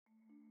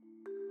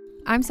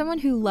I'm someone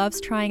who loves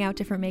trying out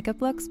different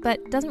makeup looks,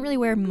 but doesn't really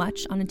wear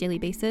much on a daily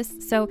basis,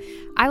 so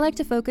I like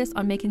to focus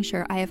on making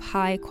sure I have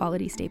high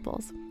quality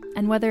staples.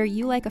 And whether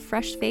you like a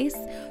fresh face,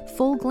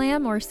 full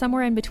glam, or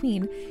somewhere in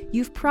between,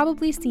 you've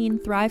probably seen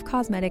Thrive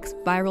Causemetics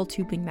Viral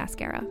Tubing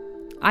Mascara.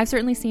 I've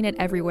certainly seen it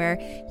everywhere.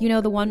 You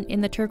know, the one in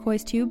the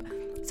turquoise tube?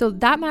 So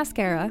that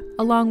mascara,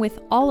 along with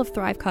all of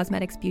Thrive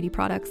Causemetics beauty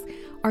products,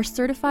 are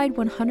certified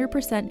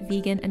 100%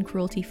 vegan and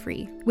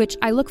cruelty-free, which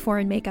I look for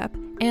in makeup,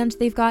 and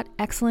they've got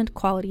excellent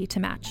quality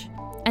to match.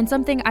 And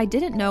something I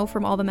didn't know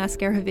from all the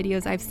mascara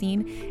videos I've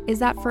seen is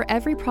that for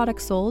every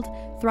product sold,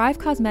 Thrive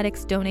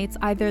Causemetics donates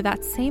either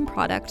that same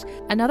product,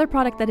 another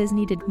product that is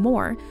needed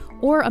more,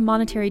 or a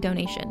monetary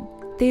donation.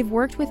 They've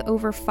worked with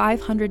over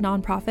 500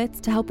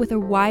 nonprofits to help with a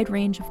wide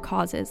range of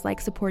causes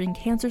like supporting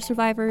cancer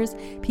survivors,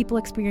 people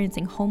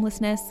experiencing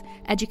homelessness,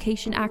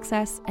 education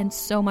access, and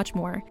so much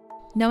more.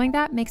 Knowing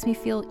that makes me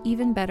feel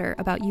even better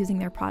about using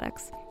their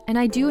products. And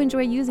I do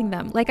enjoy using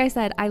them. Like I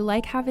said, I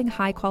like having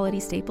high quality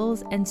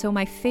staples, and so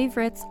my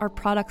favorites are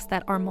products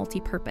that are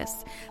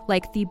multi-purpose,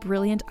 like the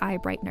Brilliant Eye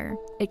Brightener.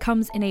 It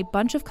comes in a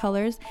bunch of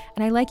colors,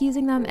 and I like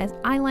using them as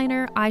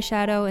eyeliner,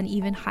 eyeshadow, and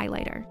even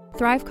highlighter.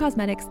 Thrive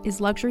Causemetics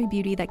is luxury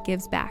beauty that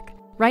gives back.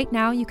 Right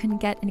now, you can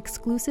get an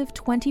exclusive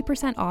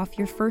 20% off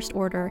your first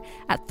order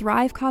at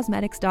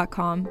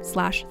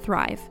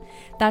thrivecausemetics.com/thrive.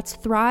 That's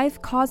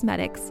Thrive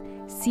Causemetics,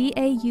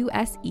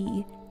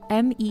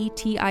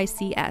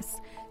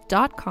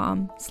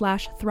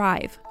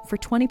 CAUSEMETICS.com/thrive for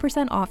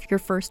 20% off your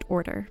first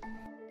order.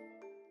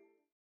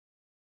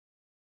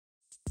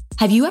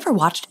 Have you ever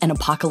watched an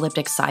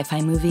apocalyptic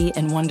sci-fi movie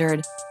and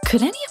wondered,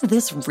 could any of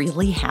this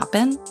really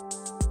happen?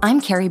 I'm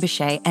Carrie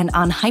Bechet, and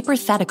on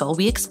Hypothetical,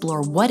 we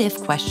explore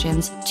what-if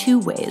questions two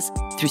ways,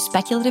 through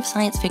speculative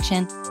science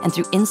fiction and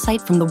through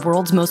insight from the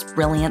world's most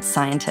brilliant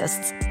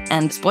scientists.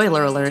 And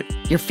spoiler alert,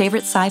 your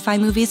favorite sci-fi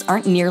movies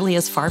aren't nearly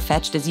as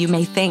far-fetched as you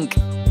may think.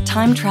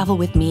 Time travel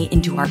with me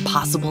into our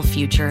possible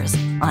futures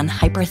on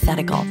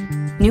Hypothetical.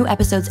 New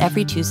episodes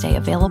every Tuesday,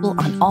 available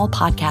on all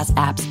podcast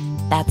apps.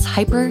 That's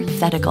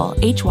Hypothetical,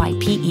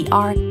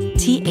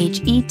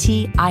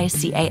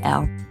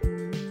 HYPERTHETICAL.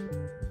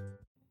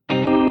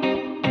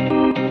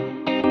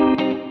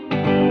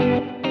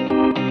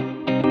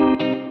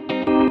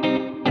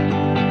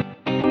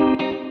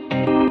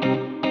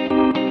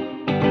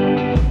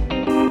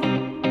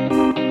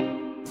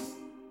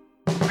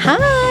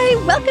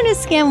 Welcome to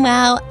Scam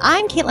Wow.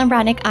 I'm Caitlin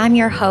Brodnick. I'm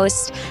your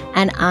host,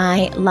 and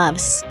I love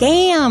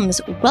scams.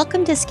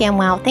 Welcome to Scam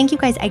Wow. Thank you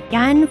guys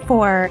again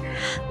for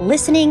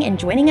listening and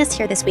joining us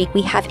here this week.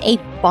 We have a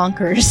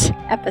bonkers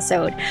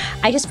episode.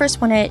 I just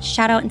first want to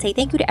shout out and say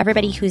thank you to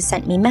everybody who's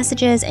sent me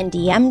messages and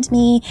DM'd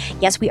me.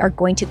 Yes, we are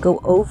going to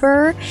go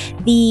over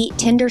the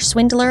Tinder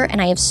swindler,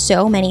 and I have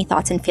so many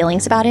thoughts and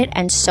feelings about it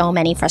and so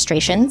many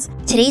frustrations.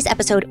 Today's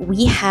episode,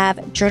 we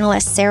have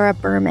journalist Sarah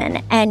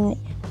Berman, and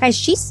guys,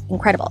 she's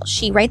incredible.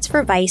 She writes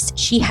for Vice.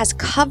 She has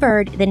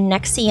covered the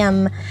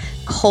NXIVM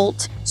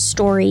cult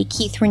story,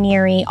 Keith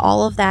Raniere,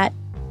 all of that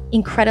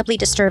incredibly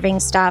disturbing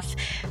stuff.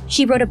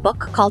 She wrote a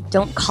book called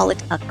Don't Call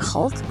It a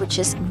Cult, which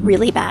is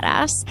really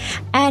badass.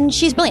 And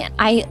she's brilliant.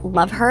 I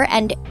love her.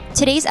 And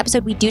today's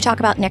episode, we do talk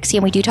about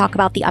NXIVM. We do talk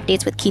about the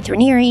updates with Keith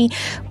Raniere,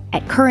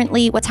 at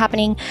currently what's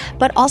happening.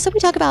 But also we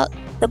talk about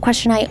the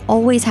question I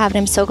always have, and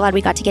I'm so glad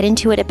we got to get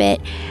into it a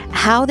bit,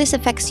 how this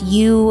affects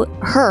you,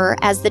 her,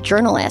 as the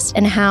journalist,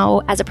 and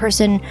how, as a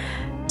person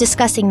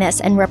discussing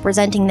this and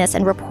representing this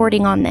and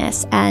reporting on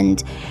this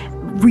and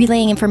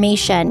relaying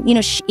information, you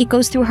know, it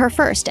goes through her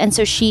first. And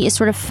so she is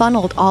sort of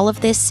funneled all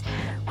of this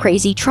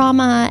crazy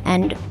trauma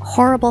and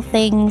horrible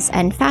things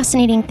and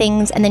fascinating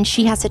things. And then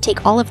she has to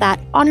take all of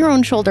that on her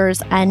own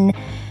shoulders and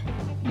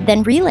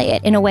then relay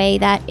it in a way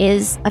that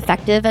is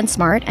effective and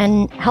smart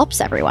and helps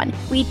everyone.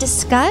 We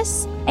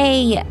discuss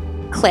a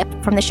clip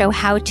from the show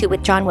How To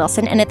with John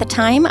Wilson, and at the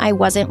time I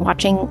wasn't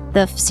watching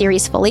the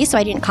series fully, so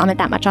I didn't comment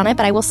that much on it,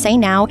 but I will say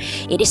now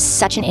it is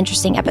such an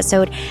interesting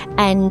episode,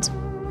 and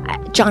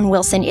John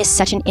Wilson is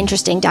such an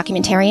interesting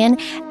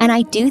documentarian, and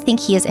I do think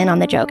he is in on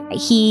the joke.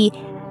 He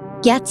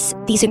gets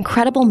these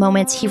incredible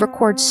moments. He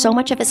records so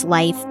much of his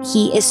life.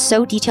 He is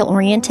so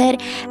detail-oriented,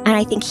 and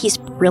I think he's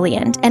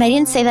brilliant. And I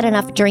didn't say that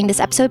enough during this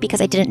episode because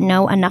I didn't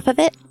know enough of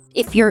it.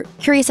 If you're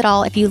curious at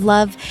all, if you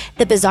love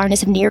the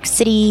bizarreness of New York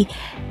City,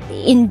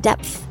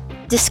 in-depth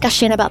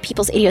discussion about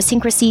people's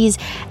idiosyncrasies,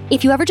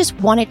 if you ever just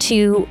wanted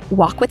to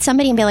walk with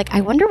somebody and be like, I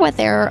wonder what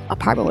their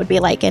apartment would be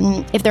like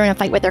and if they're in a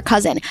fight with their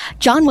cousin,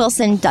 John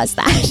Wilson does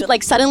that.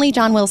 Like, suddenly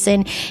John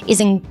Wilson is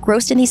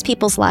engrossed in these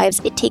people's lives.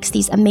 It takes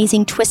these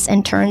amazing twists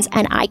and turns,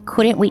 and I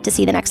couldn't wait to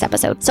see the next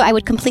episode. So I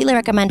would completely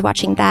recommend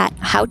watching that,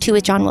 How To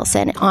with John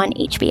Wilson, on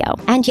HBO.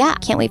 And yeah,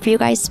 can't wait for you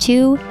guys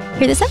to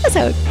hear this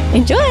episode.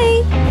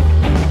 Enjoy!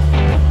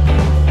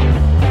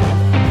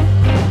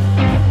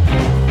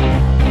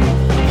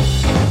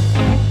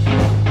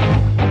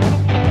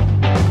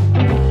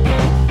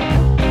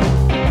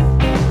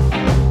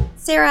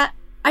 Sarah,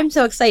 I'm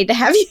so excited to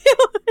have you.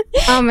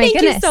 Oh my goodness.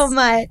 Thank you so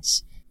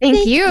much.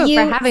 Thank you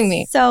for having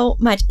me. So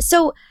much.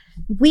 So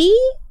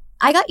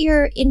I got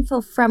your info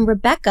from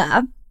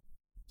Rebecca,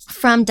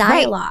 from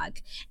dialogue.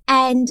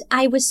 And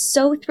I was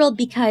so thrilled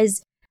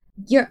because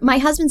my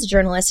husband's a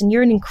journalist and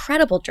you're an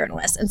incredible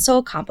journalist and so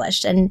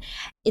accomplished. And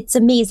it's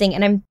amazing.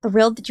 And I'm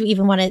thrilled that you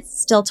even want to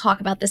still talk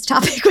about this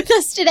topic with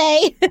us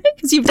today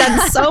because you've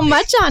done so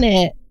much on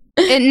it.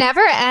 It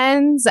never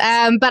ends.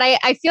 But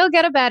I feel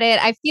good about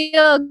it. I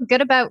feel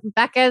good about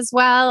Rebecca as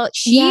well.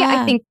 She,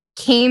 I think,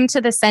 came to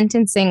the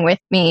sentencing with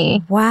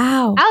me.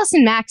 Wow.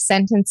 Allison Mack's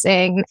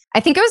sentencing. I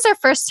think it was our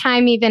first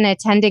time even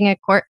attending a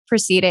court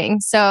proceeding.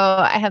 So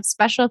I have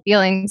special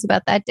feelings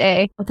about that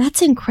day. Well,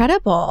 that's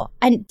incredible.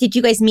 And did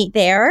you guys meet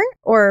there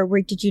or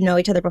did you know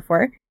each other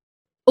before?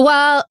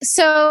 Well,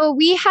 so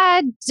we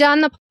had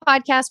done the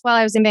podcast while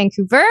I was in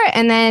Vancouver.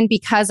 And then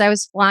because I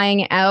was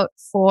flying out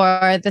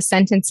for the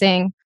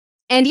sentencing.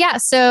 And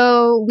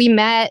so we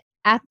met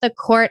at the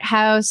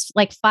courthouse,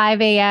 like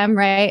 5 a.m.,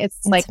 right?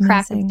 It's like amazing.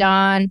 Crack of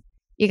dawn.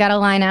 You got to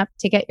line up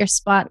to get your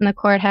spot in the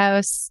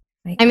courthouse.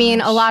 I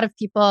mean, a lot of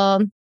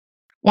people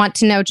want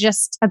to know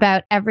just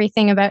about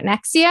everything about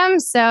NXIVM.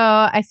 So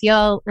I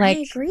feel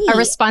like a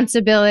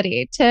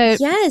responsibility to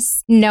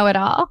know it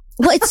all.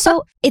 Well,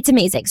 it's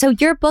amazing. So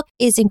your book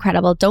is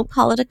incredible. Don't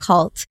Call It a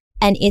Cult.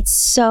 And it's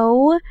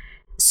so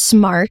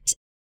smart.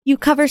 You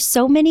cover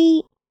so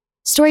many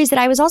stories that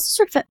I was also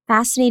sort of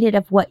fascinated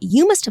of what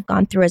you must have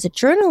gone through as a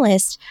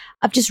journalist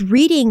of just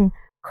reading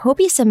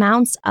copious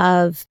amounts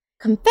of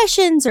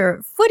confessions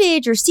or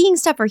footage or seeing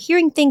stuff or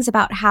hearing things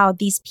about how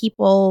these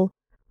people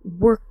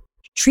were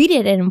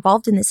treated and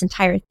involved in this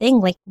entire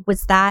thing. Like,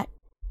 was that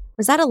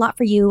a lot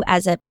for you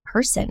as a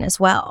person as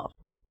well?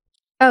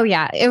 Oh,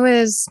 yeah. It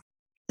was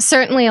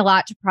certainly a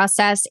lot to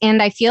process.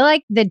 And I feel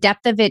like the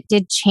depth of it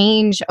did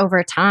change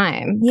over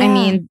time. Yeah. I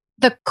mean,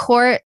 the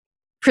court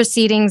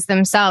proceedings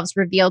themselves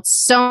revealed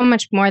so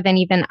much more than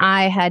even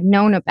I had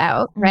known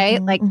about,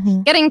 right?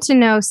 Getting to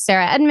know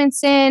Sarah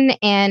Edmondson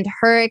and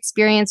her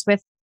experience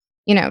with,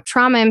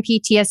 trauma and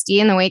PTSD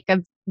in the wake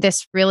of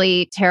this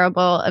really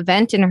terrible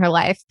event in her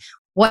life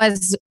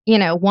was,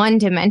 one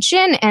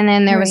dimension. And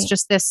then there was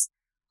just this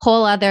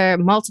whole other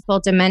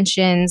multiple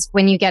dimensions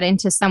when you get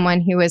into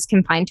someone who was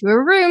confined to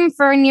a room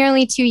for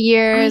nearly 2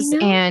 years.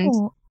 And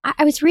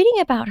I was reading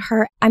about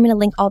her. I'm going to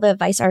link all the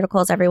Vice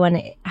articles,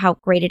 everyone, how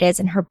great it is.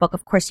 And her book,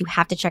 of course, you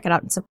have to check it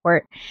out and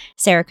support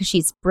Sarah because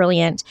she's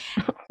brilliant.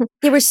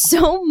 There was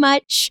so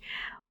much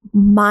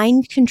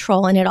mind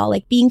control in it all,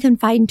 like being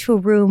confined to a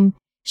room.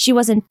 She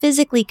wasn't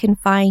physically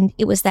confined.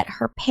 It was that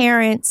her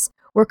parents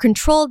were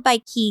controlled by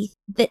Keith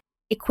that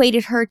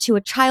equated her to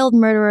a child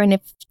murderer. And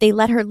if they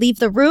let her leave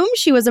the room,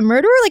 she was a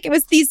murderer. Like it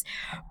was these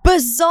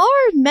bizarre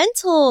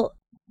mental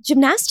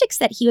gymnastics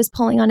that he was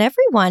pulling on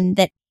everyone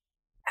that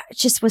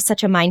just was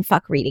such a mind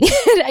fuck reading.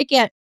 I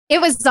can't.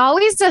 It was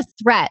always a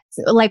threat.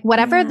 Like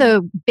whatever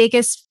the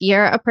biggest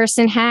fear a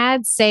person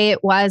had, say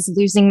it was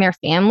losing their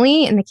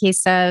family. In the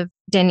case of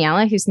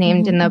Daniela, who's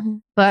named in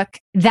the book,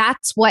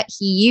 that's what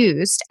he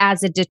used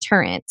as a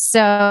deterrent.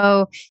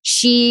 So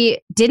she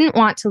didn't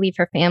want to leave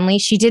her family.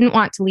 She didn't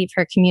want to leave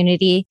her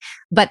community,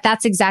 but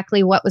that's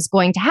exactly what was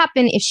going to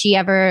happen if she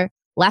ever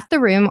left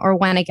the room or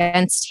went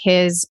against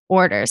his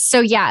orders.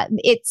 So yeah,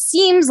 it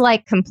seems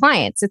like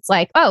compliance. It's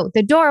like, oh,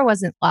 the door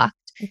wasn't locked.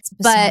 It's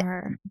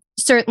bizarre. But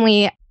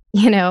certainly,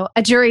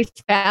 a jury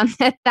found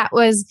that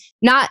was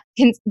not,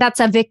 that's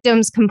a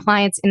victim's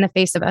compliance in the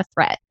face of a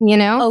threat,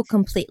 Oh,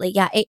 completely.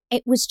 Yeah.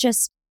 It was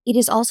just, it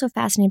is also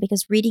fascinating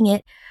because reading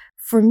it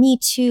for me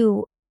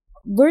too,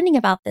 learning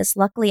about this,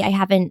 luckily I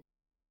haven't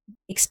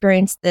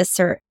experienced this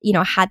or,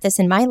 had this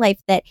in my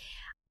life, that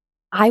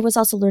I was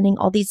also learning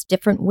all these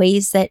different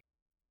ways that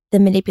the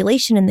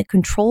manipulation and the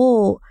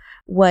control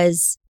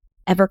was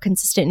ever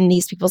consistent in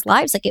these people's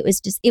lives. Like it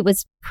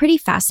was pretty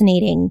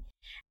fascinating.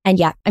 And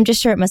yeah, I'm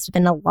just sure it must have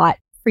been a lot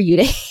for you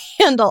to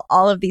handle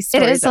all of these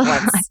stories at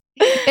once.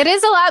 It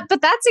is a lot,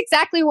 but that's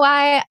exactly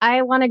why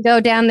I want to go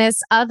down this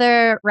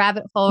other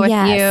rabbit hole with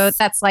you.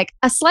 That's like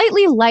a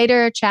slightly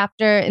lighter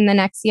chapter in the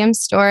NXIVM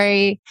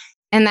story.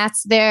 And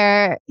that's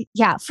their,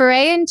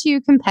 foray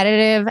into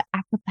competitive a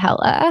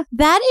cappella.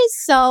 That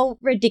is so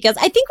ridiculous.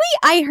 I think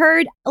I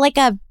heard like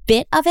a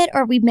bit of it,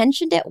 or we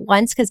mentioned it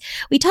once because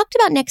we talked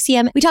about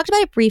NXIVM. We talked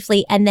about it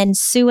briefly, and then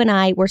Sue and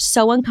I were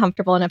so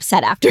uncomfortable and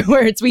upset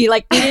afterwards. We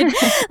needed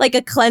like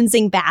a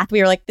cleansing bath. We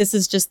were like, this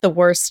is just the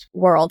worst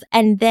world.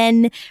 And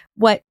then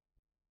what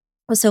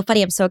was so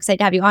funny, I'm so excited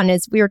to have you on,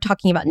 is we were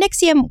talking about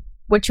NXIVM,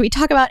 which we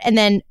talk about, and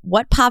then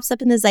what pops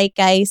up in the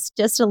zeitgeist,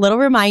 just a little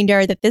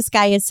reminder that this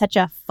guy is such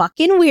a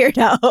fucking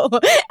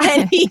weirdo.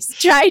 And he's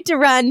tried to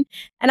run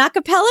an a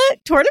cappella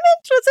tournament,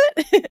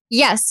 was it?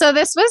 Yes. So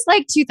this was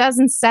like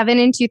 2007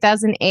 and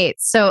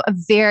 2008. So a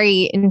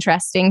very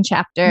interesting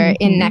chapter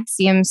in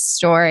NXIVM's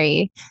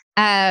story.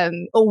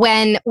 When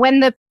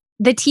the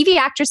TV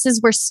actresses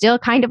were still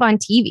kind of on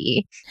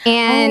TV.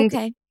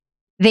 And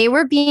they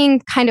were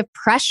being kind of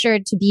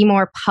pressured to be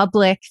more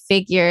public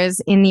figures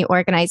in the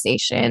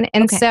organization.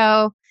 And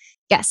so,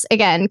 yes,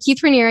 again, Keith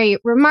Raniere,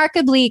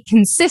 remarkably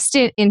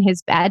consistent in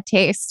his bad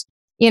taste.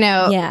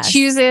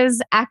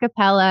 chooses a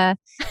cappella.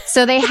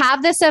 So they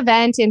have this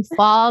event in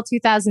fall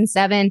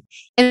 2007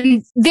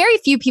 and very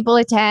few people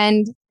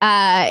attend.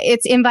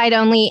 It's invite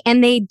only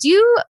and they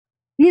do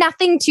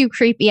nothing too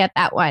creepy at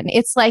that one.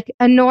 It's like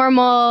a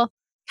normal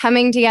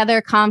coming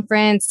together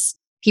conference.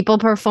 People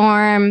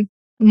perform.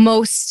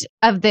 Most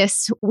of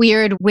this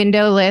weird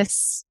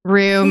windowless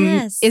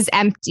room is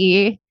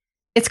empty.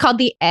 It's called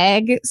The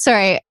Egg.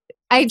 Sorry.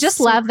 I just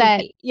love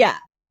that. Yeah.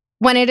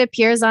 When it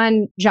appears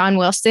on John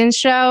Wilson's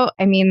show,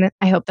 I mean,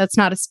 I hope that's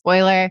not a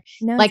spoiler.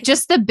 No, like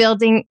just the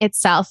building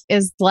itself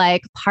is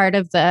like part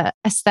of the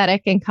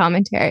aesthetic and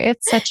commentary.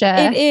 It's such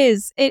a... It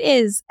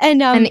is.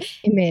 And an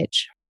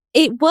image.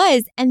 It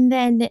was. And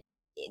then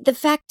the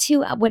fact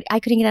too, what I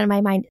couldn't get out of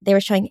my mind, they were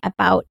showing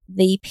about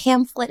the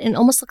pamphlet and it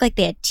almost looked like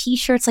they had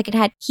t-shirts, like it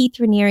had Keith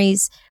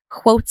Raniere's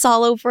quotes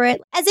all over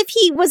it, as if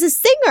he was a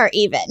singer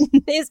even.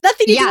 There's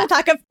nothing to do with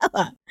a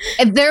cappella.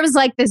 And there was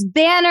like this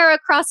banner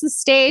across the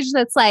stage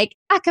that's like,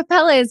 a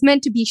cappella is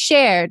meant to be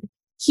shared.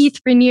 Keith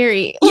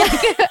Raniere.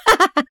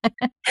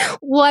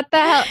 What the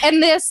hell?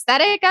 And the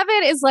aesthetic of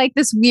it is like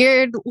this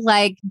weird,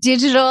 like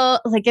digital,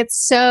 like it's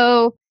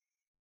so,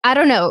 I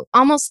don't know,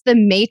 almost the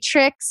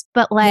Matrix,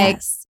 but like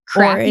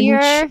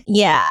crappier. Orange.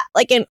 Yeah.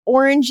 Like an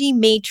orangey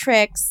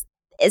Matrix.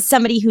 Is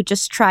somebody who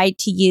just tried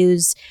to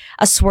use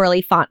a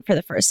swirly font for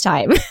the first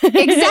time.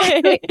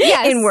 Exactly.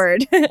 Yes. In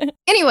Word.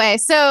 Anyway,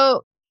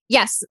 so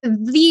yes,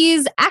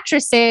 these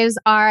actresses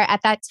are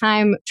at that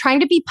time trying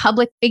to be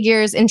public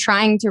figures and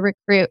trying to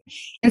recruit.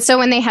 And so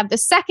when they have the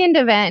second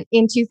event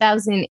in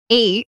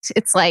 2008,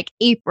 it's like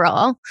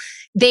April,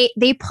 they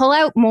pull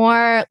out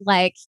more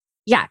like,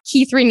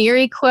 Keith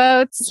Raniere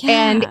quotes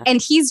and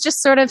he's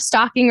just sort of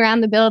stalking around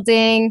the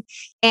building.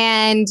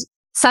 And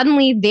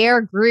suddenly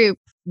their group,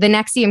 the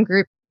NXIVM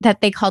group that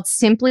they called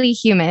Simply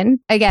Human,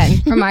 again,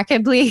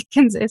 remarkably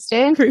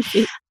consistent,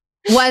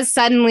 was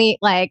suddenly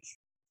like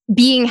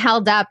being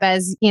held up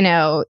as,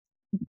 the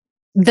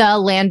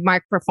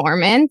landmark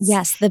performance.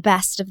 Yes, the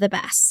best of the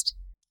best.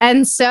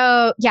 And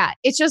so,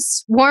 it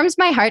just warms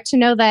my heart to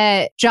know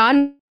that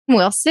John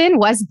Wilson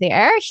was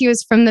there. He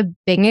was from the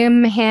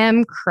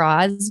Bingham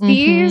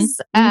Crosbys,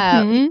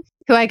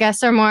 who I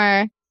guess are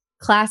more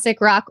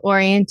classic rock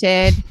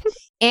oriented.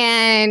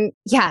 And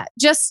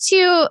just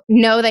to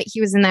know that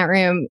he was in that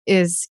room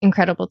is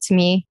incredible to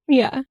me.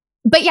 Yeah.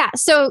 But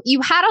so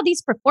you had all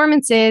these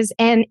performances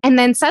and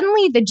then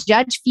suddenly the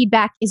judge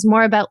feedback is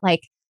more about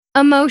like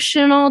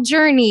emotional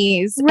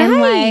journeys and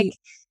like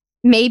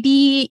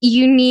maybe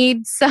you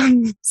need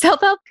some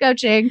self-help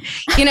coaching.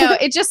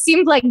 It just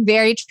seemed like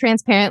very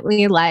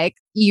transparently like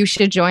you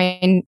should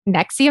join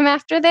NXIVM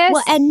after this.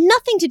 Well, and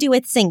nothing to do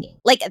with singing.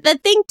 Like the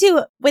thing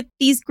too with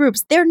these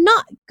groups, they're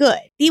not good.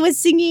 He was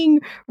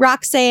singing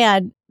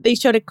Roxanne. They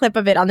showed a clip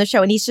of it on the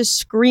show and he's just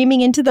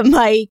screaming into the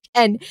mic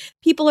and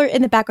people are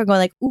in the background going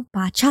like, ooh,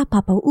 pa, cha,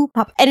 papa, ooh,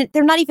 papa. And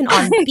they're not even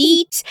on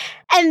beat.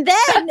 And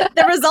then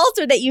the results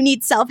are that you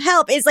need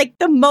self-help is like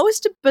the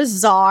most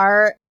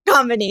bizarre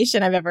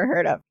combination I've ever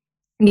heard of.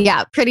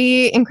 Yeah,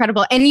 pretty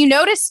incredible. And you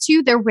notice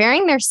too, they're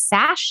wearing their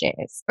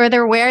sashes or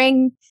they're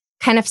wearing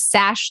kind of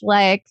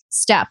sash-like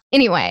stuff.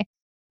 Anyway,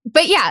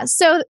 but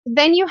so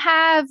then you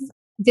have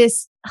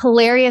this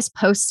hilarious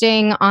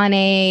posting on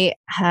a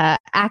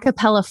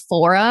cappella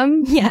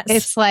forum. Yes.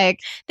 It's like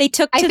they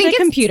took to the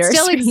computer.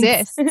 Still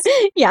exists.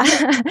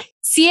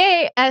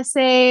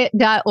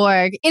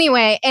 CASA.org.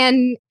 Anyway,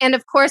 and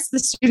of course the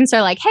students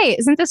are like, hey,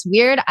 isn't this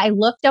weird? I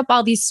looked up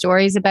all these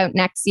stories about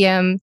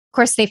NXIVM. Of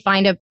course, they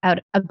find out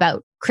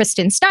about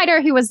Kristen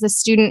Snyder, who was the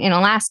student in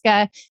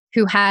Alaska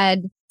who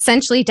had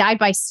essentially died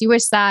by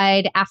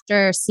suicide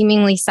after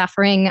seemingly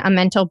suffering a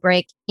mental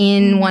break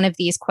in one of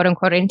these quote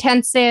unquote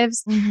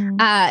intensives.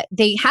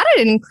 They had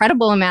an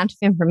incredible amount of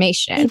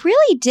information. They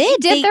really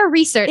did. They did their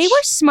research. They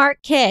were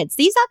smart kids.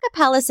 These a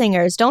cappella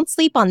singers, don't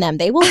sleep on them.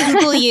 They will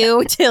Google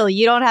you till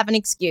you don't have an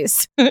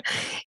excuse.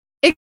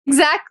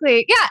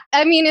 Exactly. Yeah.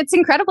 I mean, it's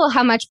incredible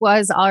how much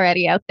was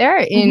already out there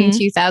in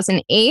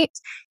 2008.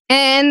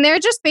 And they're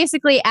just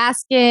basically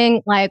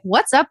asking, like,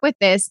 what's up with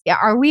this?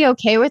 Are we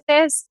okay with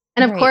this?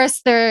 And of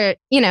course, they're,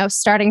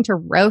 starting to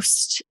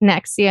roast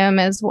NXIVM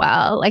as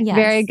well. Like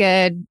very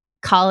good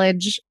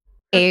college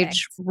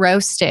age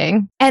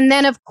roasting. And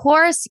then, of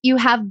course, you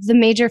have the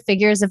major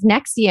figures of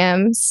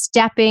NXIVM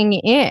stepping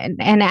in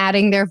and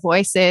adding their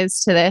voices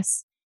to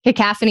this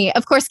cacophony.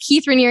 Of course,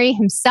 Keith Raniere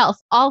himself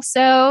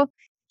also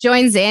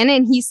joins in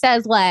and he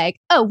says like,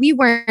 oh, we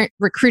weren't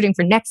recruiting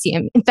for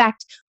NXIVM. In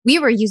fact, we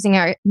were using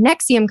our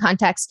NXIVM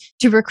contacts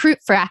to recruit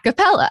for a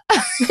cappella.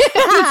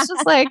 It's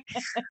just like,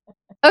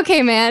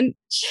 okay, man,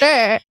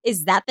 sure.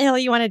 Is that the hill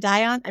you want to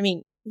die on? I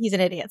mean, he's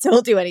an idiot, so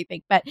he'll do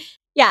anything. But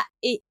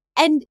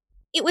and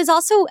it was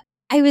also,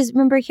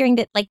 remember hearing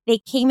that like they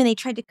came and they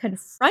tried to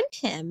confront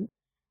him.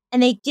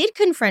 And they did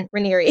confront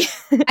Raniere.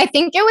 I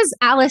think it was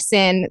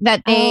Allison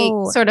that they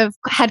sort of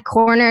had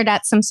cornered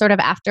at some sort of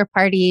after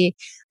party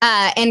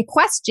and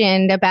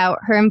questioned about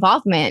her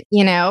involvement,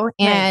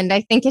 and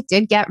I think it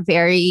did get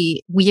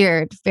very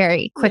weird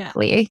very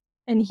quickly.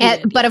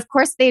 But of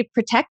course, they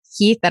protect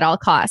Keith at all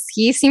costs.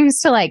 He seems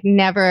to like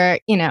never,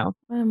 What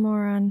a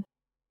moron.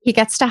 He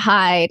gets to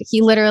hide.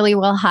 He literally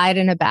will hide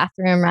in a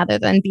bathroom rather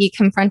than be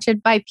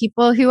confronted by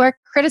people who are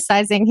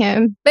criticizing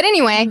him. But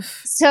anyway,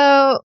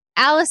 so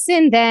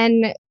Allison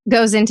then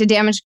goes into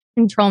damage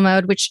control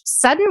mode, which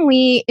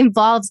suddenly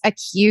involves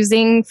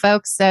accusing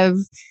folks of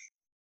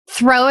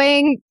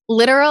throwing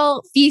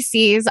literal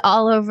feces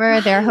all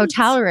over their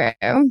hotel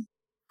room.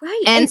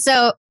 Right. And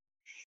so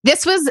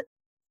this was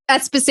a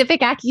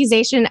specific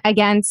accusation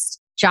against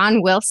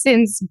John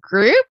Wilson's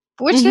group,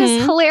 which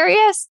is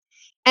hilarious.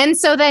 And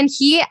so then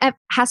he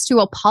has to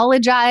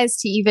apologize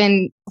to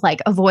even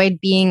like avoid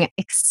being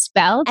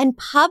expelled. And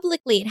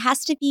publicly,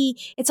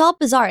 it's all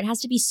bizarre. It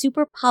has to be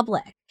super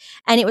public.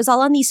 And it was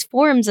all on these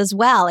forums as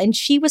well. And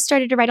she was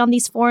started to write on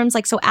these forums.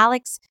 Like, so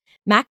Alex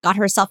Mack got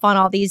herself on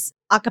all these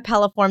a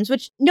cappella forums,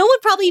 which no one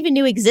probably even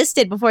knew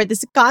existed before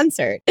this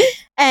concert.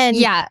 And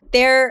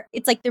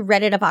it's like the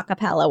Reddit of a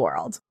cappella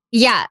world.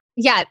 Yeah.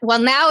 Well,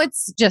 now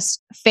it's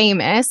just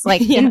famous,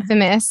 like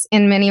infamous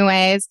in many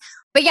ways.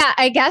 But yeah,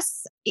 I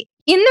guess in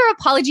their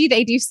apology,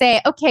 they do say,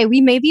 okay,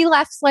 we maybe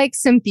left like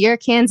some beer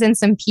cans and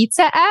some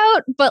pizza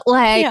out, but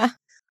like,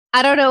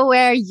 I don't know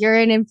where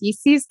urine and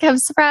feces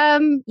comes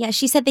from. Yeah,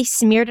 she said they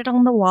smeared it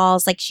on the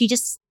walls. Like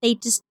they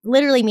just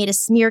literally made a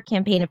smear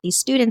campaign of these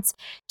students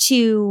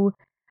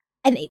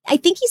and I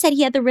think he said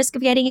he had the risk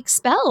of getting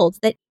expelled,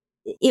 that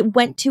it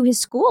went to his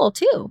school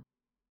too.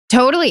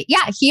 Totally.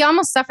 Yeah, he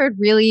almost suffered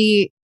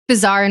really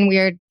bizarre and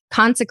weird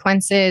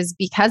consequences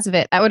because of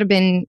it. That would have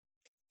been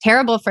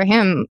terrible for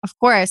him, of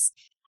course.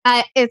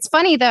 It's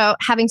funny, though,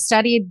 having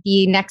studied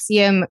the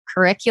NXIVM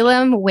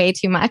curriculum way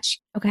too much.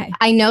 Okay.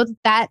 I know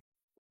that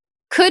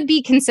could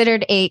be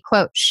considered a,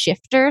 quote,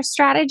 shifter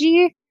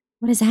strategy.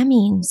 What does that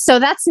mean? So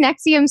that's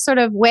NXIVM's sort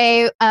of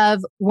way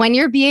of when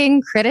you're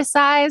being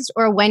criticized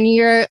or when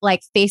you're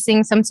like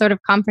facing some sort of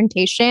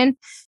confrontation,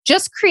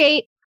 just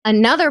create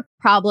another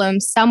problem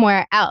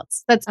somewhere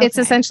else. It's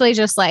essentially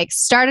just like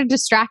start a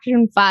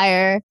distraction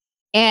fire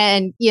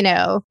and,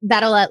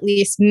 that'll at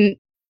least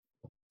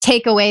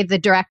take away the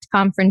direct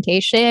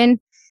confrontation.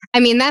 I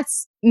mean,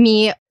 that's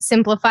me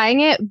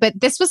simplifying it, but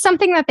this was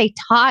something that they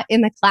taught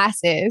in the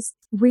classes.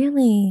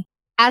 Really?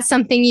 As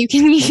something you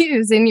can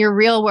use in your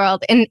real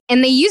world. And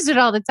they used it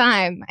all the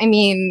time. I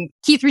mean,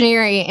 Keith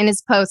Raniere in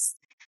his posts,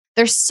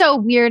 they're so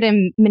weird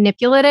and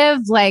manipulative.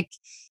 Like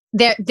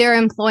they're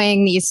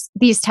employing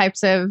these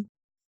types of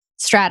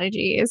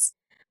strategies.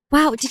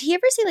 Wow. Did he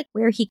ever say like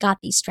where he got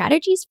these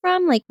strategies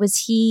from? Like,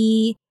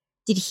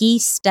 did he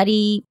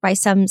study by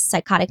some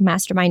psychotic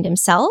mastermind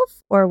himself,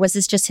 or was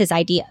this just his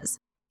ideas?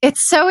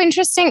 It's so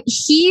interesting.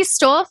 He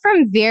stole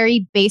from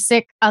very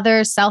basic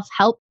other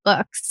self-help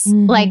books,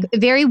 like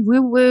very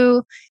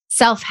woo-woo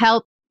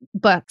self-help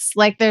books.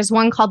 Like there's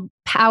one called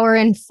Power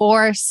and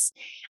Force.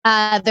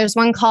 There's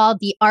one called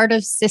The Art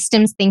of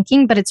Systems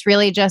Thinking, but it's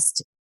really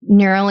just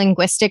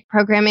neurolinguistic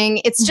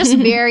programming. It's just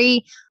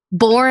very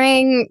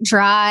boring,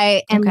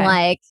 dry, and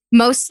like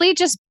mostly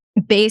just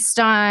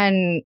based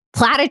on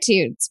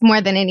platitudes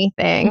more than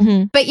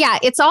anything. But yeah,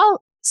 it's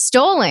all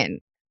stolen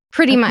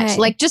pretty much,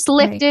 like just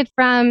lifted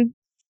from,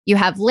 you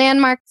have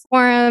landmark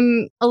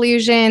forum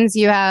allusions,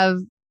 you have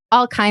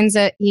all kinds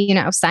of,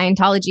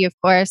 Scientology, of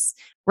course,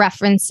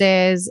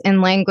 references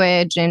and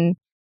language. And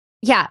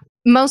yeah,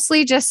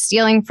 mostly just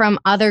stealing from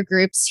other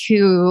groups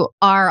who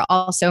are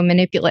also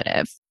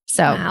manipulative.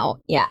 So, wow.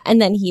 Yeah.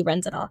 And then he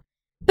runs it all,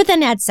 but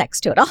then adds sex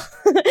to it all.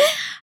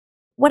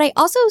 What I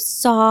also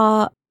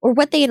saw, or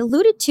what they had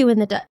alluded to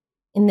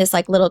in this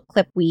like little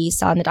clip we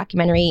saw in the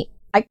documentary,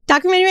 I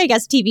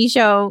guess, TV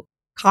show,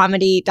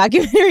 comedy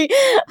documentary,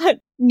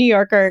 New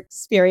Yorker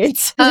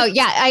experience. Oh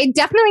yeah, I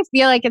definitely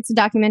feel like it's a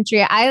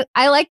documentary. I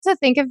like to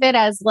think of it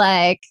as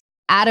like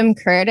Adam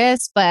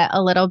Curtis, but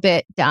a little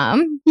bit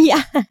dumb.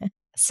 Yeah.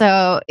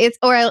 So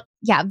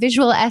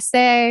visual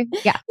essay.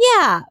 Yeah.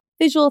 Yeah.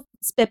 Visual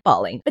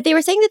spitballing. But they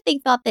were saying that they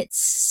thought that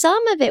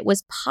some of it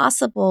was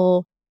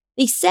possible.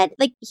 They said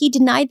like he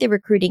denied the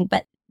recruiting,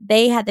 but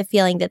they had the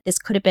feeling that this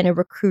could have been a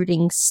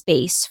recruiting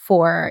space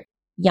for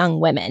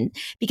young women,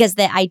 because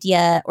the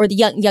idea, or the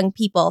young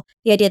people,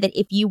 the idea that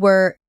if you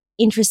were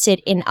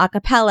interested in a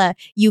cappella,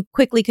 you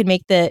quickly could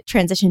make the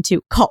transition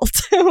to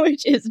cult,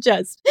 which is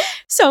just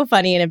so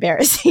funny and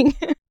embarrassing.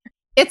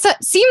 It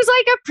seems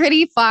like a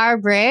pretty far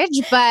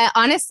bridge, but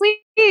honestly,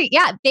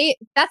 yeah,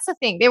 that's the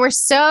thing. They were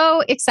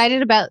so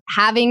excited about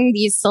having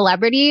these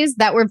celebrities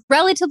that were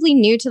relatively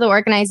new to the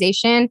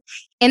organization,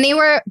 and they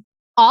were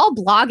all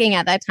blogging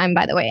at that time,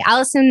 by the way.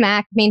 Allison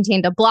Mack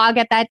maintained a blog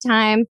at that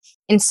time.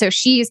 And so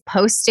she's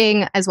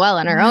posting as well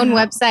on her own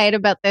website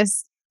about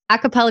this a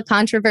cappella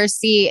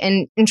controversy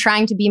and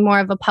trying to be more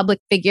of a public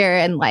figure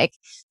and like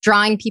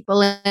drawing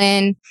people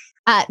in.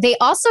 They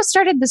also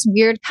started this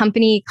weird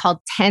company called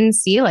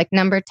 10C, like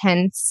number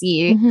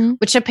 10C,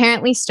 which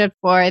apparently stood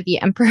for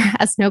The Emperor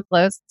Has No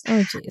Clothes.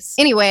 Oh, geez.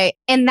 Anyway,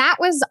 and that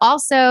was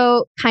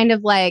also kind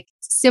of like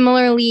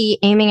similarly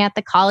aiming at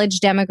the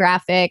college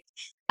demographic.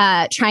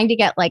 trying to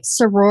get like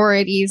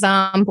sororities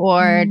on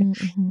board.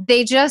 Mm-hmm.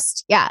 They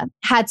just,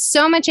 had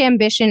so much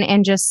ambition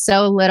and just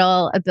so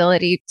little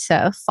ability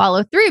to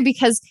follow through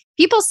because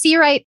people see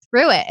right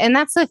through it. And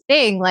that's the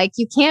thing. Like,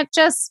 you can't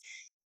just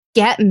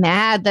get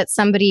mad that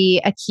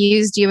somebody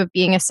accused you of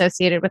being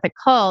associated with a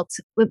cult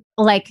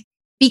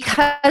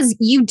because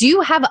you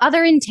do have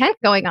other intent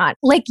going on.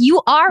 Like,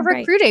 you are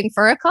recruiting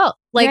for a cult.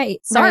 Like,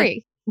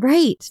 sorry.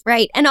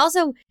 Right. And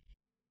also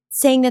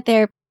saying that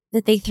they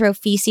throw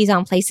feces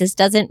on places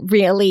doesn't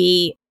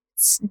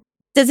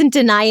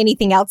deny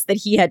anything else that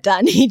he had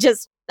done. He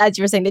just, as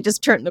you were saying, they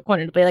just turned the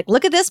corner to be like,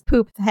 look at this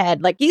poop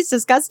head. Like, he's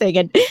disgusting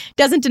and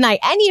doesn't deny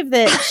any of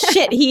the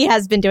shit he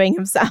has been doing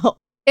himself.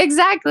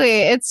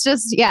 Exactly. It's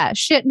just,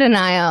 shit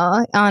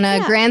denial on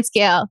a grand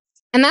scale.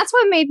 And that's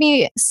what made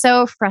me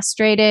so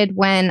frustrated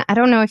when, I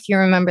don't know if you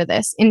remember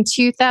this, in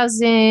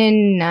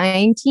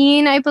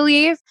 2019, I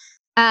believe,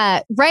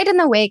 right in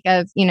the wake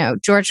of,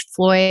 George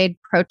Floyd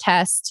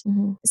protest,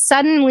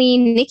 suddenly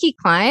Nikki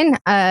Klein,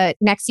 a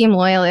NXIVM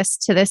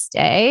loyalist to this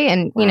day,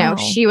 and,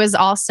 she was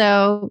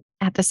also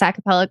at the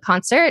Sacapella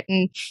concert,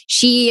 and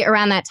she,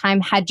 around that time,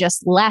 had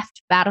just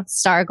left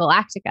Battlestar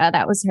Galactica.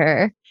 That was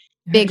her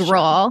big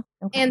role.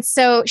 Okay. And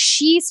so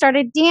she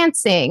started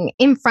dancing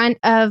in front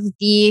of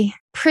the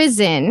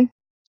prison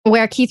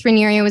where Keith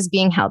Raniere was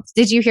being held.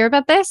 Did you hear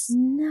about this?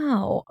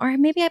 No. Or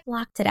maybe I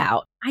blocked it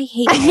out. I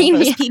hate all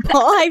those people.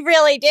 I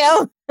really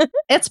do.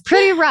 It's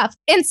pretty rough.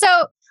 And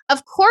so,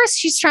 of course,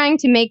 she's trying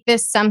to make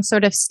this some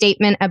sort of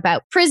statement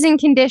about prison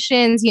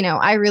conditions.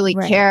 I really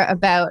care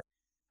about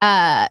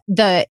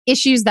the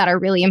issues that are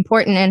really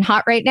important and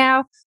hot right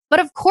now. But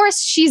of course,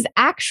 she's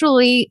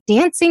actually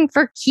dancing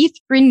for Keith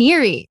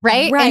Raniere,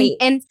 right? Right.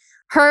 And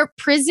her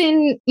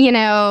prison,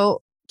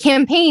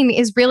 campaign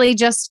is really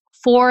just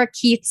for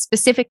Keith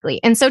specifically.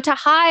 And so to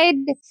hide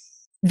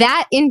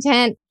that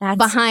intent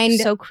behind,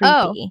 so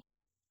creepy.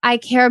 I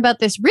care about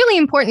this really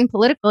important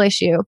political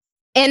issue.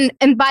 And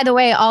by the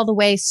way, all the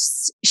way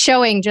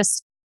showing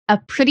just a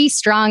pretty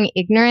strong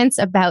ignorance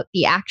about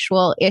the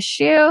actual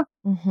issue.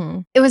 Mm-hmm.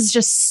 It was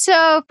just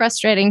so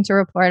frustrating to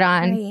report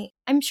on. Right.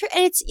 I'm sure.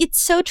 And it's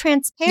so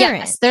transparent.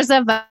 Yes, there's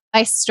a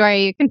Vice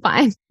story you can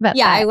find. About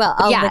that. I will.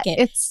 I'll look at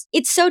it.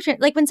 It's so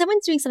like when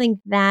someone's doing something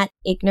that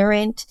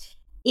ignorant,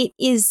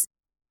 it's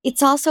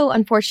also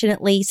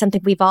unfortunately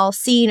something we've all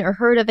seen or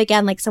heard of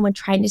again, like someone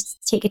trying to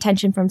take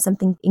attention from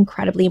something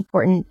incredibly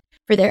important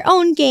for their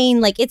own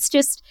gain. Like it's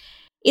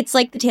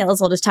like the tale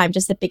as old as time,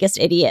 just the biggest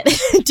idiot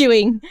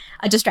doing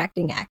a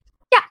distracting act.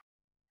 Yeah.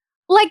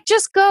 Like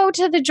just go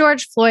to the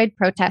George Floyd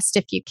protest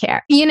if you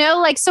care,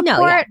 like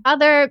support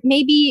other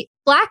maybe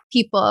Black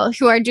people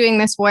who are doing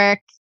this work.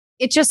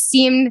 It just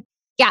seemed,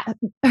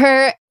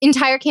 her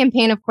entire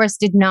campaign, of course,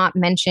 did not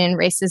mention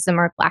racism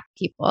or Black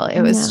people.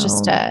 It was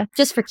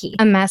just for Keith.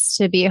 A mess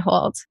to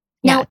behold.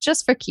 Now,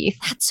 just for Keith.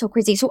 That's so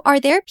crazy. So are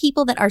there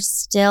people that are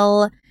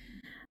still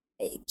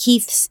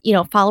Keith's,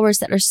 followers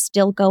that are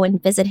still go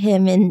and visit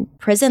him in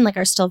prison, like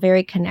are still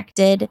very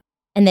connected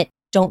and that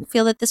don't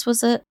feel that this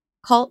was a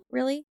cult,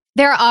 really?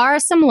 There are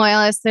some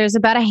loyalists. There's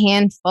about a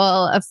handful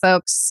of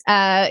folks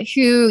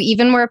who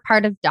even were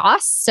part of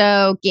DOS,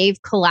 so gave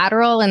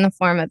collateral in the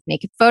form of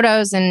naked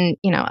photos and,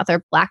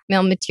 other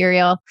blackmail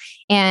material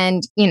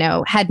and,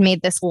 had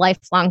made this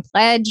lifelong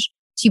pledge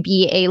to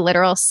be a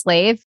literal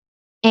slave.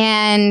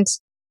 And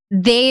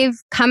they've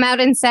come out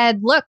and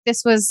said, look,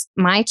 this was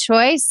my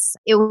choice.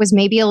 It was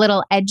maybe a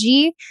little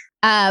edgy,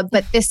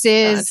 but this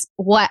is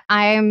what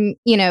I'm,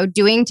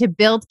 doing to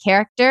build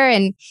character.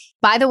 And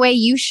by the way,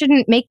 you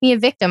shouldn't make me a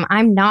victim.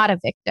 I'm not a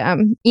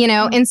victim,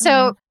 And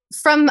so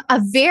from a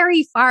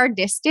very far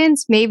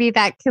distance, maybe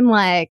that can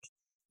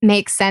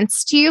make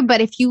sense to you.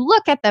 But if you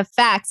look at the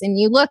facts and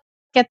you look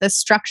at the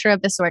structure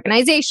of this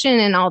organization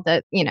and all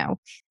the,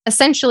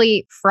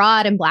 essentially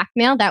fraud and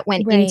blackmail that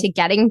went into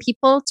getting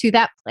people to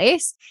that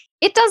place,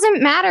 it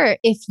doesn't matter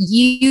if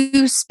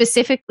you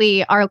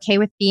specifically are okay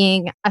with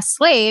being a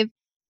slave.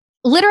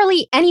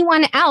 Literally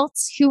anyone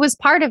else who was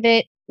part of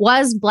it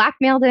was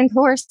blackmailed and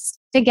coerced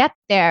to get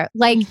there.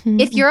 Like,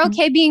 if you're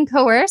okay being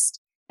coerced,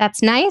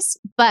 that's nice,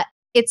 but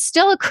it's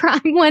still a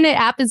crime when it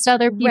happens to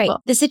other people. Right.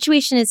 The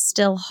situation is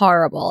still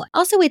horrible.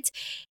 Also,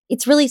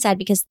 it's really sad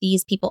because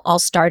these people all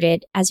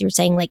started, as you were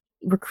saying, like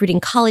recruiting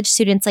college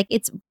students. Like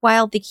it's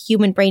while the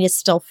human brain is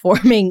still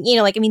forming,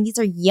 these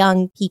are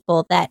young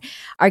people that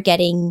are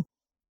getting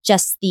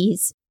just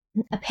these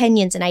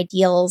opinions and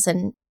ideals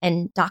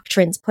and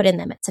doctrines put in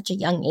them at such a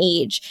young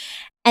age.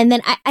 And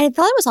then I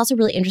thought it was also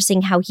really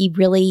interesting how he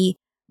really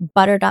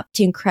buttered up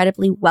to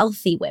incredibly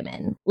wealthy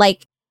women.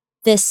 Like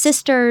the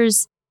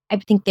sisters, I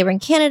think they were in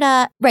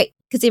Canada, right?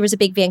 Because there was a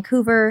big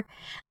Vancouver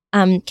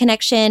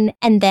connection.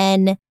 And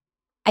then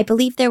I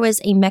believe there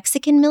was a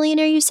Mexican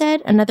millionaire, you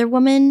said, another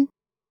woman.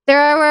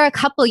 There were a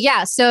couple,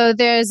 So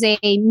there's a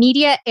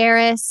media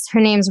heiress. Her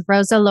name's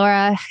Rosa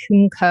Laura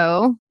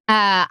Junco.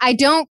 I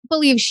don't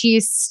believe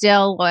she's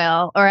still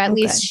loyal, or at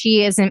least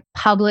she isn't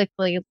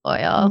publicly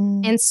loyal.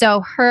 And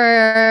so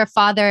her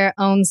father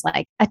owns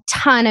like a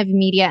ton of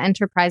media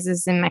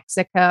enterprises in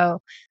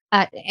Mexico.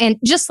 and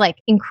just like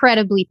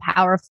incredibly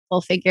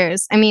powerful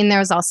figures. I mean, there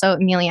was also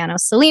Emiliano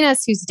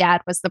Salinas, whose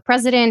dad was the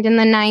president in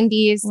the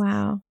 90s.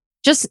 Wow.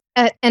 Just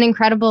an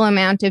incredible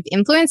amount of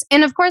influence.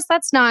 And of course,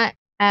 that's not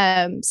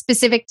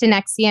specific to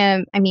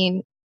NXIVM. I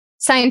mean,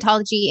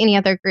 Scientology, any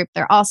other group,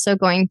 they're also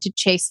going to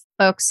chase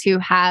folks who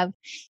have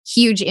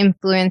huge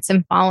influence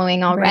and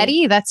following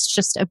already. Right. That's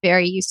just a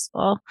very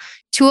useful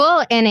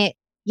tool. And it,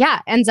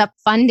 ends up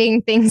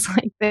funding things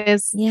like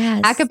this.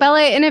 Yes.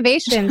 Acapella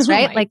innovations,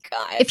 right? Oh like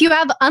God. If you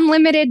have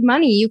unlimited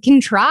money, you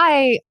can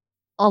try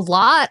a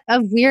lot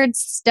of weird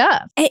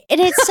stuff. And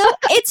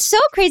it's so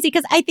crazy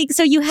because I think,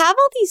 so you have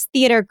all these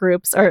theater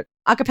groups or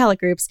acapella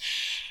groups.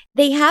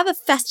 They have a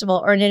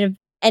festival or an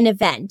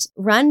event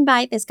run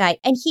by this guy,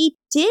 and he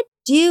did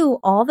do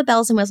all the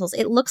bells and whistles.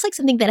 It looks like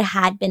something that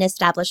had been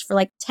established for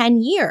like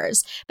 10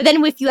 years. But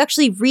then if you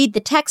actually read the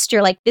text,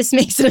 you're like, this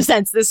makes no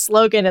sense. This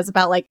slogan is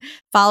about like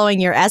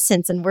following your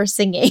essence, and we're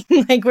singing.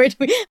 Like we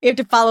have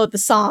to follow the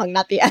song,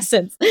 not the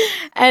essence.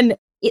 And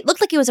it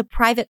looked like it was a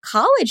private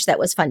college that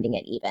was funding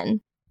it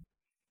even.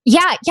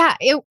 Yeah.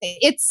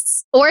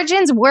 Its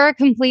origins were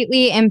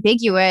completely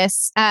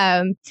ambiguous.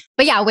 But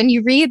yeah, when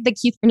you read the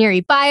Keith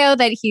Raniere bio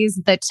that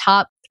he's the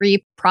top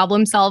 3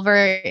 problem solver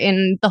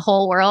in the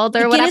whole world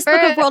or Guinness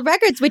whatever. Book of World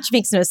Records, which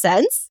makes no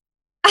sense.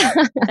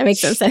 That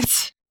makes no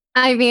sense.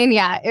 I mean,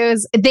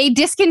 they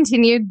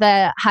discontinued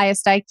the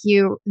highest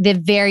IQ the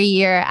very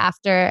year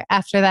after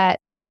that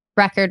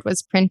record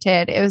was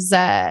printed. It was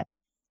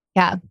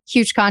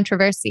huge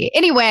controversy.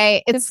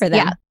 Anyway, it's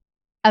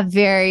a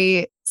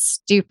very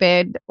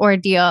stupid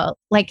ordeal.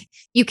 Like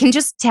you can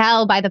just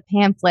tell by the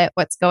pamphlet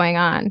what's going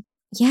on.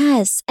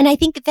 Yes. And I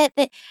think that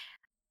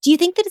do you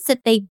think that it's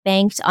that they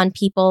banked on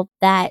people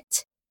that,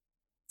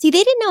 see,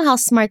 they didn't know how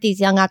smart these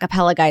young a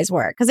cappella guys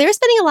were because they were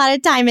spending a lot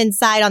of time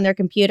inside on their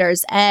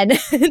computers and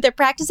they're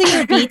practicing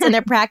their beats and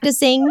they're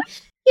practicing,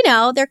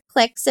 their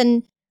clicks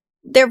and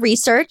their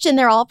research, and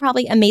they're all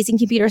probably amazing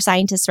computer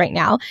scientists right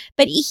now.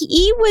 But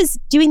he was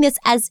doing this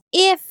as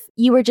if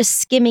you were just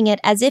skimming it,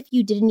 as if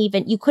you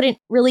couldn't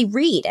really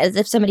read, as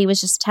if somebody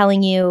was just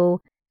telling you.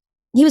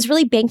 He was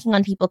really banking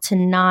on people to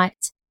not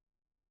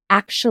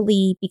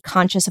actually be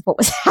conscious of what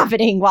was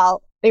happening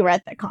while they were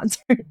at the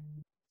concert.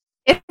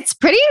 It's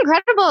pretty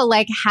incredible,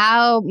 like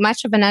how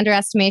much of an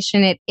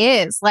underestimation it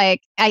is.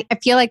 Like, I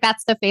feel like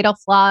that's the fatal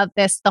flaw of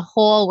this the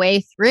whole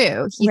way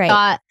through. He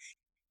thought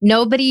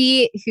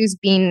nobody who's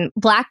been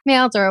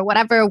blackmailed or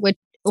whatever would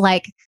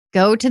like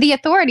go to the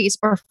authorities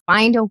or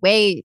find a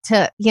way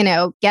to,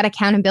 get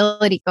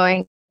accountability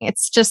going.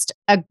 It's just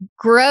a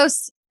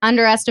gross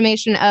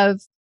underestimation of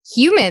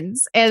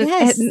humans and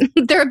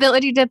their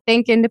ability to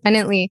think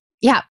independently.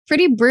 Yeah,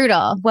 pretty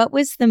brutal. What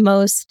was the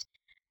most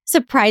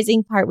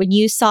surprising part when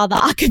you saw the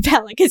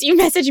acapella? Because you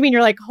messaged me and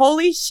you're like,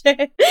 holy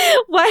shit.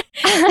 What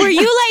were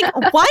you like,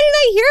 why did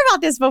I hear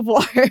about this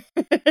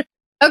before?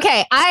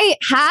 Okay, I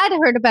had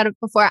heard about it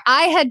before.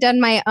 I had done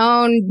my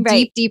own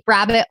deep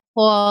rabbit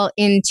hole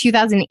in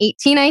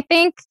 2018, I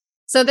think.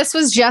 So this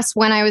was just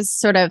when I was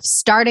sort of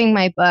starting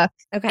my book.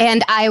 Okay.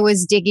 And I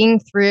was digging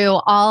through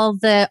all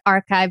the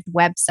archived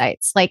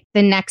websites, like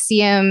the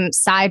NXIVM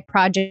side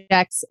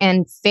projects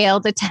and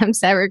failed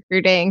attempts at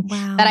recruiting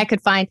that I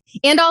could find.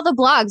 And all the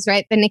blogs,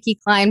 right? The Nikki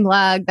Klein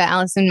blog, the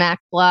Allison Mack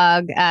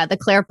blog, the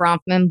Claire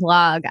Bronfman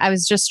blog. I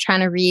was just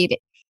trying to read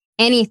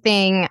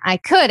anything I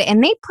could.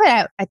 And they put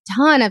out a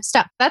ton of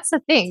stuff. That's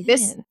the thing.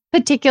 This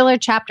particular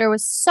chapter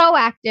was so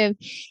active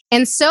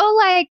and so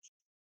like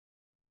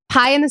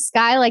pie in the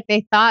sky. Like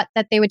they thought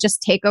that they would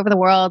just take over the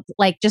world,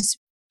 like just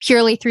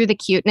purely through the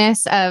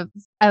cuteness of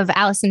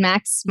Allison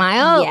Mack's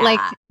smile. Yeah. Like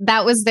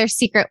that was their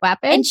secret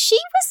weapon. And she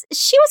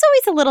was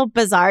always a little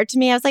bizarre to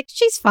me. I was like,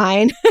 she's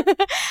fine. I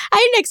had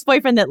an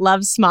ex-boyfriend that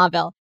loves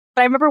Smallville,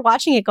 but I remember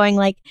watching it going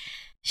like,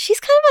 she's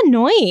kind of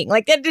annoying.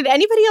 Like, did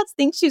anybody else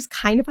think she was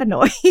kind of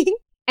annoying?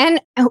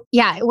 And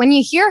when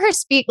you hear her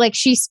speak, like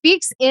she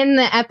speaks in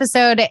the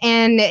episode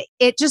and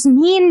it just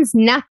means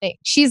nothing.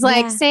 She's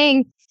like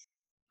saying,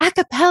 a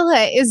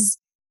cappella is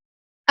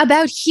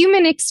about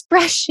human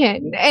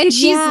expression. And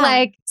she's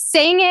like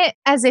saying it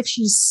as if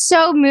she's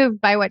so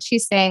moved by what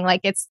she's saying.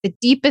 Like it's the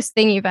deepest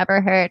thing you've ever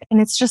heard. And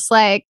it's just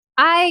like,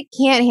 I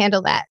can't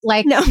handle that.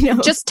 Like, no.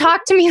 Just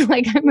talk to me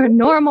like I'm a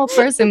normal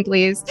person,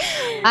 please.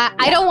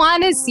 I don't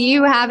want to see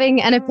you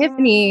having an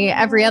epiphany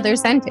every other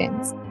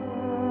sentence.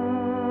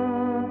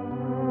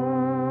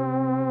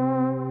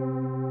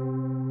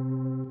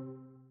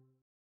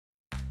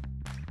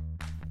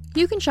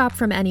 You can shop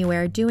from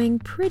anywhere doing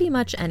pretty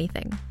much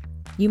anything.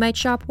 You might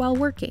shop while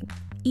working,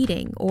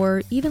 eating,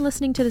 or even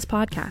listening to this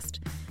podcast.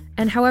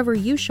 And however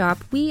you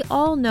shop, we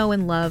all know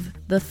and love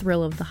the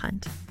thrill of the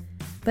hunt.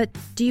 But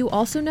do you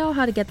also know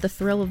how to get the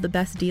thrill of the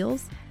best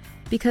deals?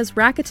 Because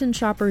Rakuten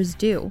shoppers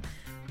do.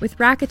 With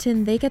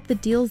Rakuten, they get the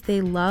deals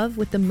they love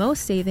with the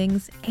most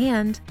savings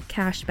and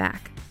cash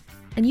back.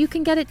 And you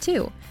can get it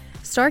too.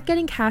 Start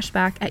getting cash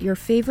back at your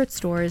favorite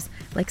stores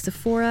like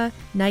Sephora,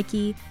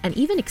 Nike, and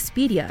even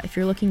Expedia if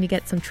you're looking to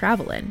get some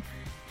travel in.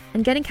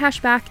 And getting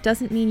cash back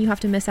doesn't mean you have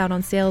to miss out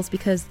on sales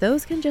because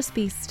those can just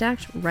be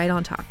stacked right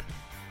on top.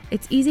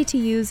 It's easy to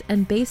use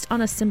and based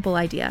on a simple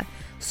idea.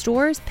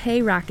 Stores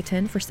pay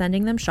Rakuten for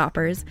sending them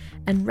shoppers,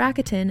 and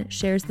Rakuten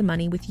shares the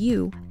money with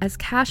you as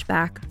cash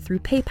back through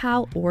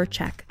PayPal or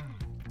check.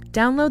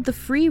 Download the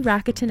free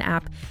Rakuten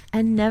app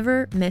and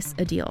never miss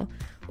a deal.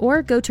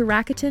 Or go to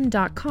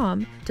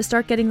Rakuten.com to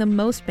start getting the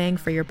most bang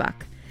for your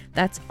buck.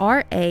 That's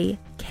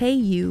Rakuten.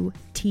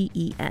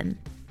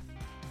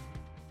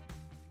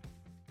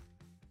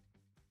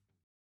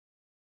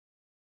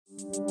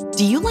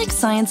 Do you like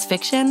science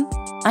fiction?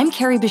 I'm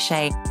Carrie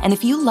Bechet, and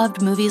if you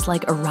loved movies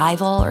like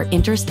Arrival or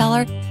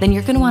Interstellar, then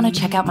you're going to want to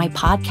check out my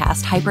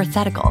podcast,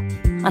 Hypothetical.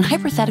 On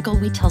Hypothetical,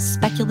 we tell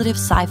speculative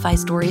sci-fi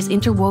stories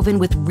interwoven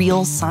with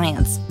real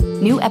science.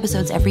 New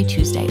episodes every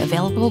Tuesday,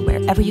 available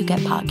wherever you get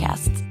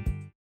podcasts.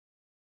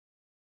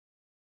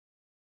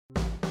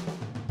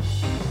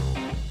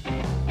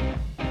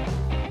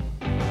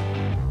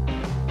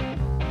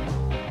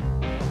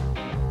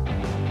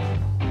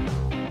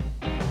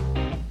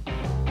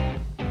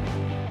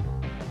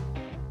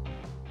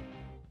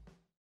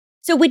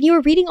 So when you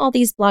were reading all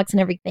these blogs and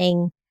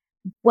everything,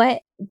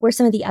 what were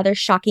some of the other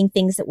shocking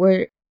things that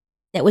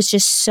was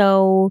just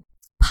so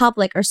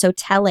public or so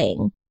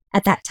telling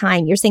at that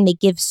time? You're saying they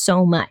give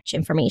so much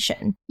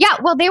information. Yeah,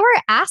 well, they were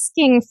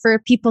asking for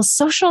people's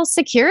social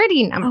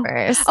security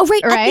numbers. Oh,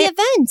 right, at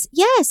the event.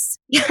 Yes.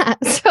 Yeah.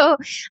 So,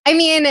 I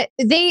mean,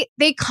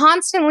 they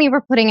constantly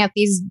were putting out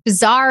these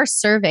bizarre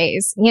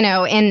surveys,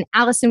 and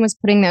Allison was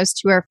putting those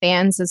to her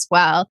fans as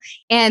well.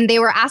 And they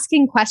were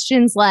asking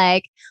questions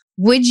like,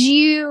 would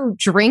you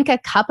drink a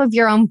cup of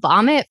your own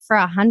vomit for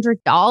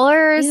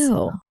 $100?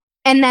 Ew.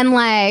 And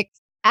then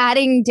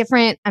adding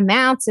different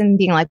amounts and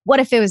being like, what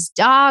if it was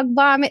dog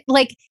vomit?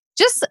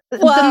 Just the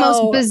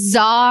most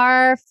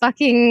bizarre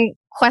fucking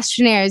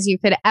questionnaires you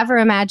could ever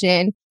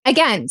imagine.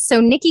 Again, so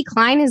Nikki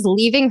Klein is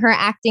leaving her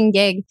acting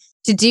gig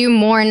to do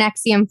more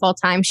NXIVM full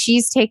time.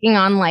 She's taking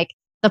on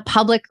the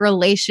public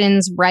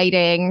relations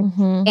writing.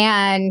 Mm-hmm.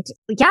 And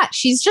yeah,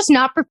 she's just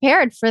not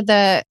prepared for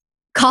the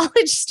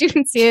college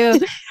students who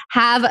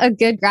have a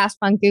good grasp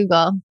on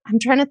Google. I'm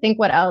trying to think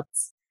what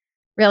else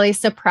really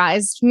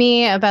surprised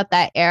me about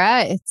that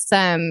era. It's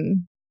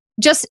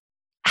just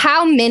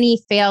how many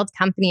failed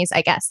companies,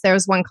 I guess. There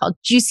was one called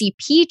Juicy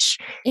Peach.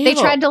 Ew. They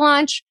tried to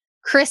launch.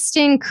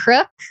 Kristen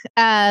Crook,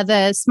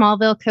 the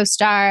Smallville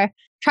co-star,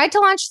 tried to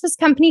launch this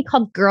company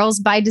called Girls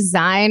by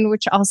Design,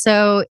 which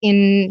also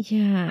in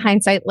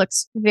hindsight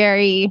looks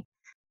very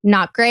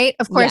not great.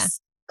 Of course,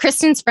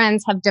 Kristen's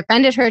friends have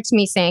defended her to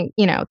me saying,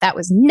 that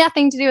was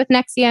nothing to do with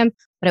NXIVM,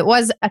 but it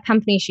was a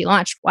company she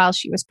launched while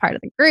she was part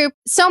of the group.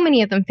 So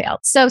many of them failed.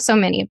 So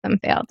many of them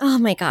failed. Oh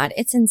my God,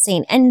 it's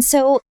insane. And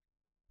so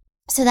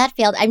that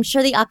failed. I'm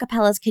sure the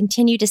acapellas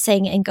continue to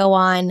sing and go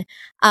on.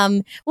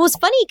 It's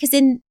funny because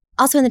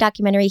also in the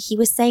documentary, he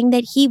was saying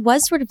that he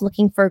was sort of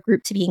looking for a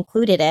group to be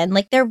included in.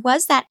 There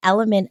was that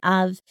element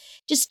of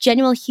just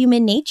genuine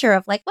human nature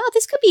of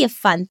this could be a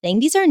fun thing.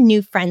 These are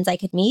new friends I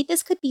could meet.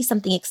 This could be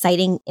something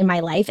exciting in my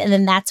life. And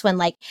then that's when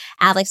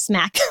Alex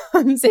Mack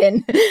comes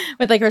in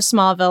with her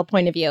Smallville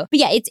point of view. But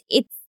yeah,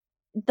 it's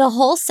the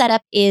whole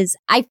setup is,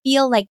 I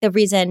feel like the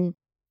reason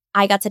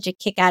I got such a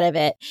kick out of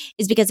it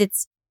is because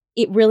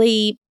it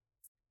really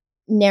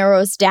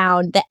narrows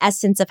down the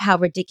essence of how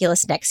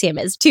ridiculous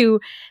NXIVM is, to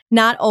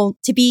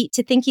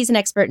think he's an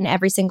expert in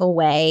every single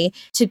way,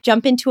 to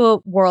jump into a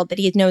world that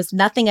he knows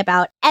nothing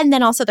about, and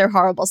then also they're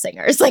horrible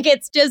singers.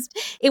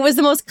 It was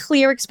the most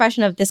clear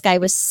expression of this guy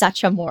was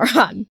such a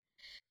moron.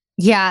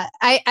 Yeah,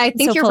 I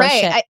think you're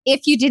right.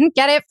 If you didn't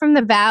get it from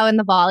the vow in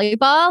the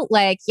volleyball,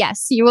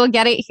 yes, you will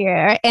get it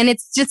here. And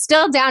it's just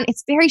still down.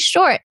 It's very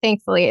short,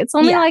 thankfully. It's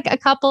only a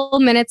couple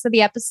minutes of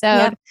the episode.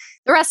 Yeah.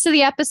 The rest of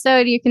the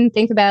episode, you can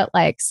think about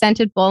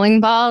scented bowling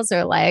balls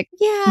or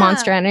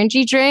Monster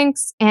Energy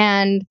drinks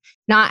and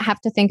not have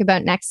to think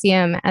about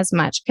NXIVM as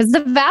much. Because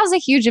the vow's a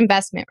huge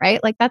investment, right?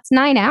 That's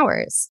 9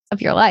 hours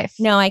of your life.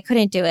 No, I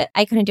couldn't do it.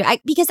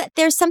 Because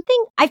there's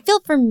something, I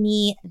feel for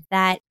me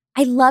that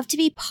I love to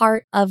be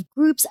part of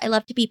groups. I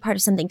love to be part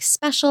of something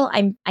special.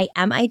 I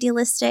am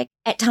idealistic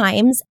at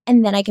times,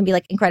 and then I can be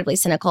incredibly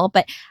cynical.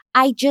 But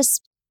I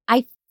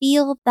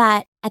feel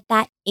that at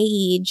that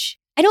age,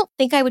 I don't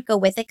think I would go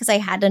with it because I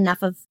had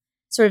enough of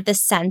sort of the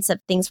sense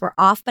of things were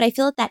off. But I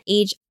feel at that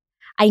age,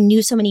 I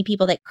knew so many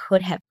people that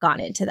could have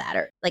gone into that,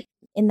 or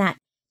in that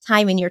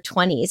time in your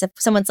 20s. If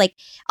someone's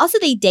also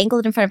they dangle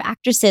it in front of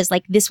actresses,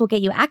 this will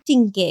get you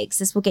acting gigs,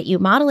 this will get you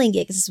modeling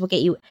gigs, this will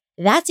get you,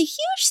 that's a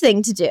huge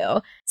thing to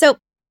do. So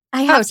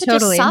I have such a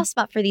soft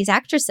spot for these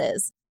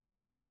actresses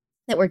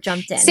that were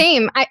jumped in.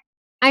 Same.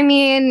 I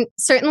mean,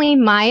 certainly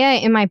Maya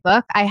in my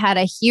book, I had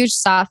a huge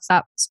soft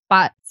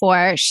spot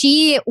for.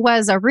 She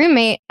was a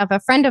roommate of a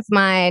friend of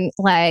mine,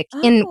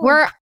 and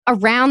we're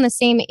around the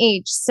same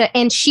age. So,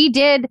 and she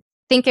did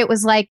think it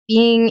was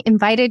being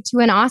invited to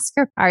an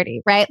Oscar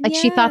party, right?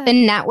 She thought the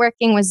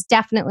networking was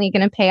definitely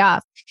going to pay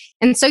off.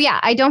 And so,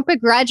 I don't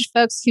begrudge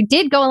folks who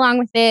did go along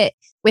with it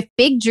with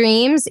big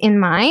dreams in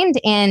mind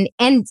and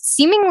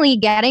seemingly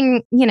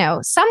getting,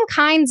 some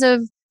kinds of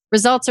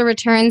results or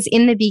returns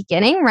in the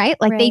beginning, right?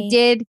 They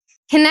did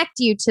connect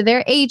you to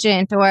their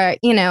agent, or,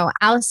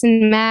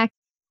 Allison Mack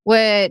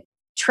would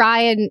try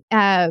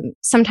and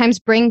sometimes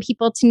bring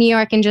people to New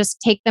York and just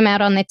take them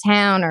out on the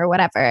town or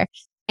whatever.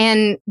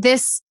 And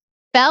this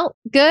felt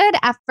good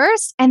at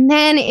first, and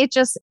then it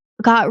just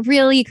got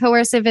really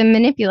coercive and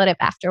manipulative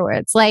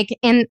afterwards.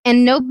 And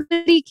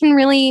nobody can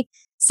really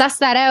suss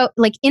that out.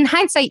 Like, in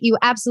hindsight, you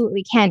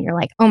absolutely can. You're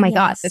like, oh my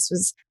God, this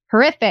was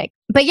horrific.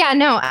 But yeah,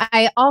 no,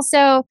 I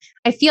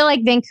feel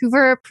like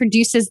Vancouver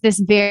produces this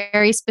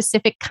very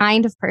specific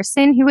kind of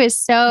person who is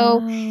so,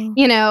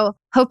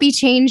 hopey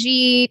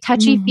changey,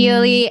 touchy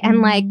feely, and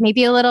like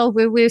maybe a little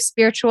woo woo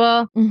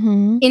spiritual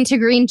into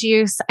green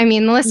juice. I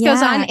mean, the list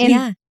goes on.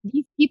 And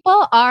these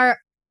people are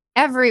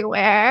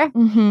everywhere,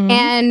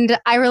 and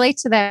I relate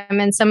to them,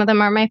 and some of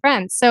them are my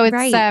friends. So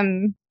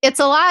it's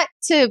a lot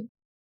to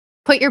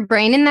put your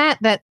brain in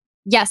that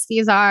yes,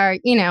 these are,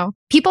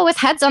 people with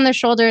heads on their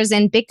shoulders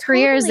and big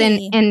careers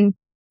and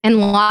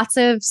lots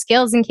of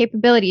skills and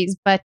capabilities,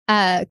 but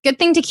good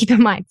thing to keep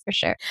in mind for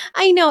sure.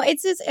 I know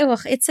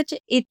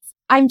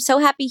I'm so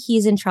happy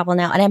he's in trouble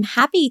now, and I'm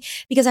happy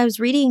because I was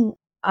reading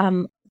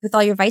with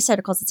all your Vice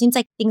articles, it seems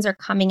like things are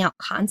coming out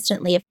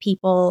constantly of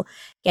people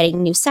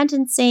getting new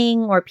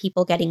sentencing or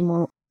people getting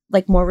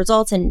more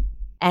results. And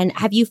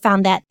have you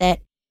found that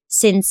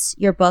since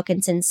your book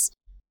and since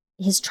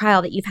his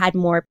trial that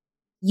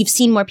you've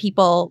seen more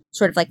people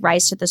sort of like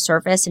rise to the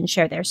surface and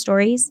share their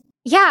stories?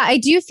 Yeah, I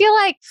do feel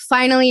like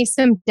finally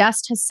some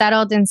dust has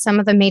settled and some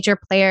of the major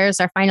players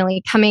are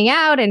finally coming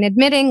out and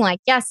admitting like,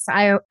 yes,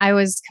 I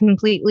was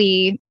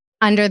completely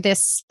under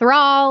this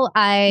thrall.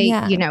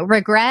 I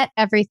regret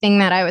everything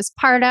that I was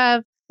part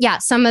of. Yeah,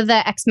 some of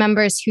the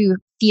ex-members who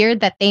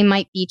feared that they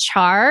might be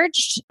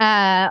charged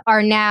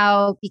are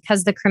now,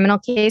 because the criminal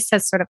case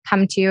has sort of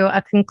come to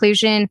a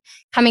conclusion,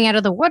 coming out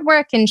of the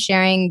woodwork and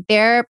sharing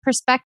their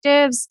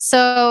perspectives.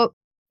 So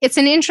it's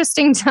an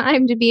interesting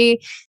time to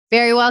be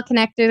very well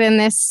connected in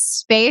this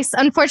space.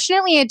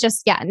 Unfortunately, it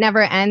just,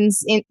 never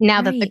ends.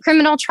 Now that the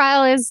criminal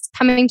trial is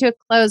coming to a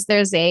close,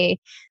 there's a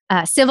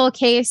civil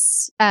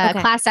case,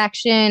 class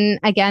action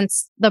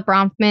against the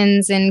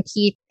Bronfmans and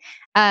Keith,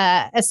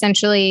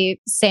 essentially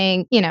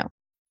saying,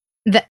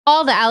 that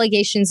all the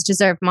allegations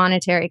deserve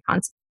monetary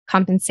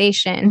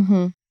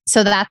compensation.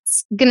 So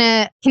that's going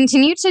to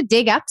continue to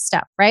dig up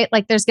stuff, right?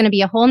 Like there's going to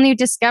be a whole new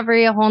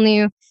discovery, a whole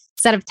new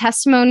set of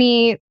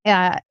testimony.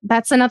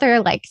 That's another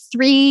like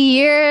 3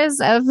 years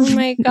of oh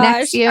my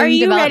gosh. Are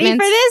you ready for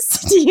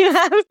this? Do you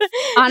have?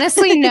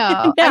 Honestly,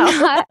 no.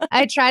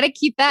 I try to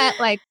keep that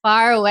like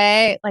far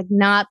away, like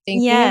not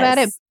thinking about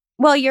it.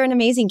 Well, you're an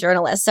amazing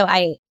journalist, so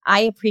I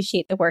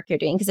appreciate the work you're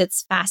doing because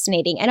it's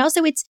fascinating. And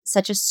also it's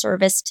such a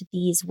service to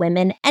these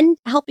women and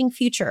helping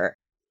future.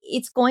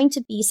 It's going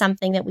to be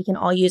something that we can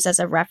all use as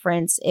a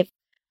reference if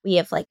we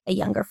have like a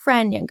younger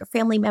friend, younger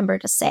family member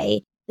to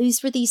say,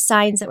 these were these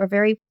signs that were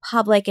very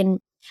public. And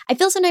I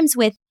feel sometimes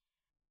with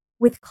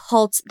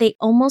cults, they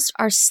almost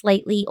are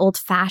slightly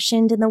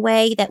old-fashioned in the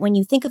way that when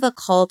you think of a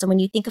cult and when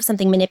you think of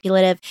something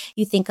manipulative,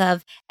 you think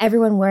of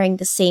everyone wearing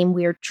the same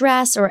weird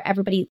dress or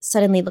everybody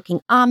suddenly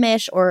looking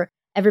Amish or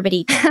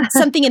everybody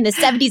something in the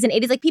 70s and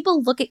 80s. Like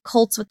people look at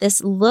cults with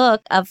this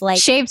look of like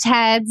shaved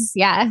heads.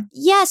 Yeah.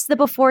 Yes, the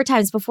before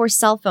times, before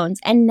cell phones.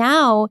 And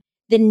now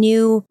the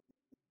new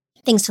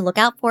things to look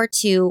out for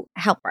to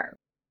help our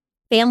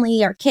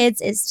family, our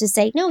kids, is to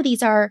say, no,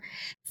 these are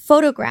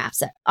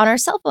photographs on our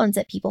cell phones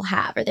that people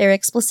have, or they're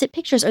explicit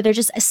pictures, or they're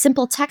just a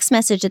simple text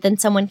message that then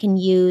someone can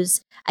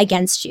use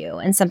against you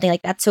and something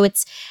like that. So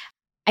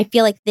I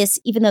feel like this,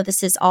 even though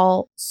this is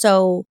all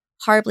so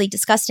horribly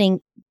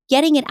disgusting,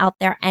 getting it out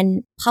there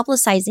and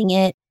publicizing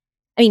it,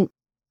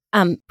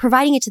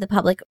 providing it to the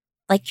public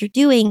like you're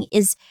doing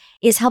is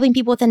helping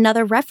people with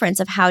another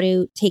reference of how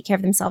to take care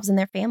of themselves and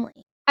their family.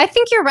 I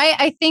think you're right.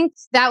 I think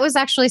that was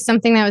actually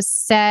something that was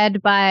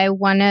said by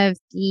one of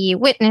the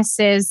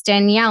witnesses,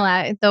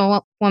 Daniela,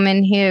 the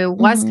woman who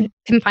was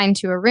confined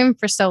to a room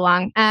for so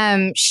long.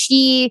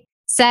 She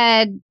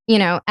said,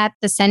 at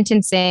the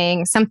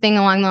sentencing, something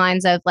along the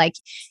lines of like,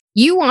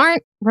 you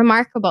aren't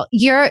remarkable.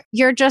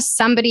 You're just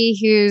somebody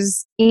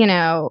who's,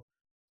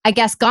 I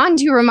guess gone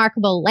to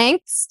remarkable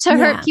lengths to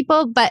hurt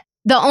people. But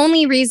the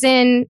only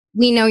reason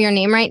we know your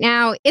name right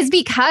now is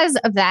because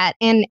of that,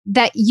 and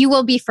that you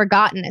will be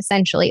forgotten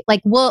essentially.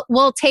 Like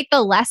we'll take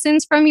the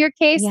lessons from your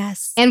case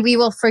and we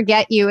will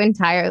forget you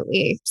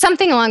entirely.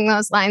 Something along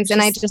those lines.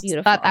 And I just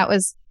thought that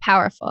was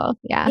powerful.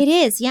 Yeah. It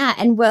is. Yeah.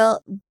 And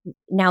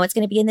now it's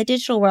going to be in the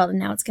digital world, and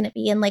now it's going to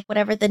be in like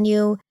whatever the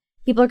new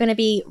people are going to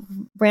be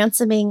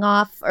ransoming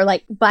off or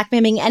like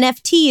blackmailing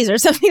NFTs or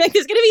something. Like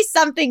there's going to be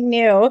something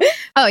new.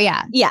 Oh,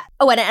 yeah. Yeah.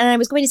 Oh, and I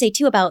was going to say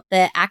too about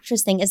the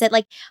actress thing is that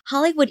like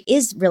Hollywood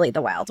is really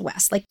the Wild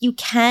West. Like you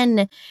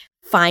can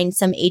find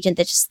some agent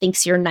that just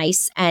thinks you're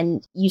nice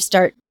and you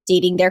start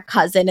dating their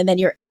cousin and then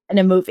you're in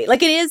a movie. Like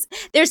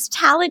there's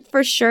talent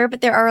for sure, but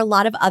there are a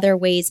lot of other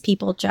ways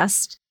people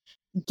just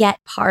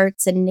get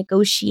parts and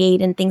negotiate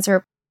and things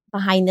are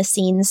behind the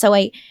scenes. So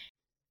I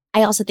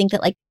also think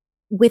that like,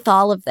 with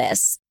all of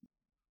this,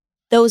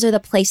 those are the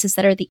places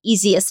that are the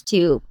easiest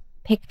to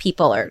pick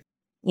people or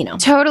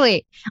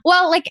Totally.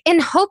 Well, like in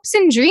hopes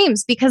and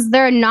dreams, because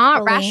they're not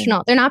Totally.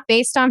 rational. They're not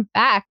based on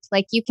fact.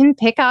 Like you can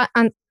pick up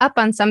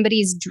on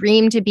somebody's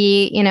dream to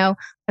be,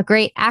 a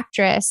great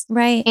actress.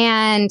 Right.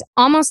 And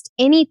almost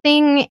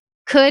anything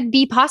could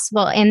be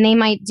possible and they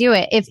might do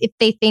it if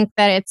they think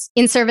that it's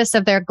in service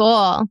of their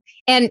goal.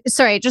 And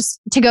sorry, just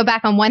to go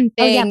back on one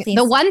thing,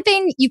 the one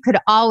thing you could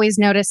always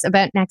notice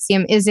about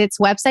NXIVM is its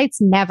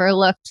websites never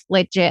looked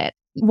legit.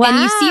 Wow. And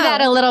you see that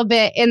a little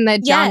bit in the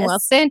John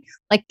Wilson.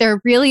 Like they're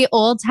really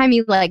old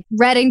timey, like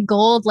red and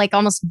gold, like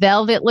almost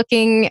velvet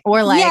looking,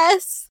 or like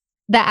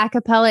the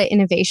Acapella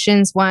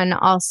Innovations one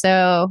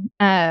also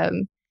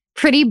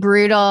pretty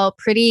brutal,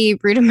 pretty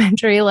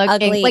rudimentary looking.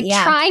 Ugly,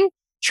 like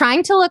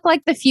trying to look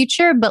like the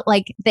future, but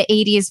like the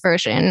 80s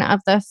version of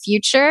the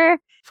future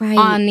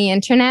on the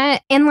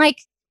internet. And like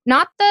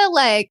not the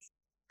like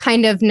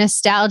kind of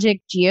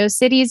nostalgic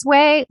GeoCities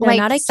way. They're like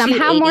not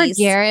somehow more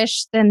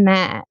garish than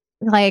that.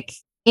 Like,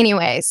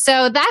 anyway,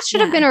 so that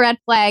should have been a red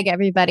flag,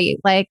 everybody.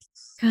 Like,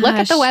 look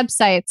at the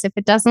websites. If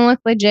it doesn't look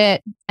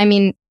legit, I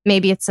mean,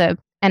 maybe it's a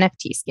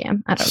NFT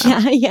scam. I don't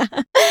know. Yeah.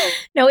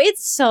 No,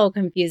 it's so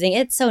confusing.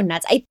 It's so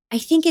nuts. I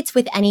think it's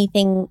with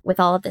anything with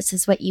all of this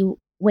is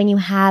when you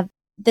have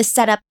the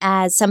setup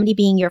as somebody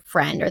being your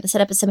friend, or the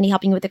setup as somebody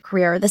helping you with a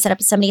career, or the setup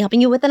as somebody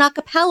helping you with an a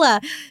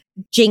cappella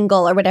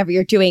jingle or whatever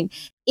you're doing.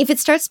 If it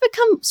starts to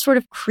become sort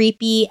of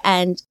creepy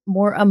and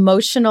more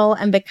emotional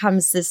and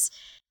becomes this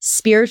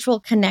spiritual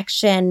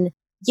connection,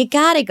 you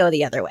got to go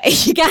the other way.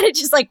 You got to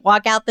just like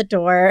walk out the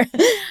door,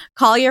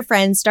 call your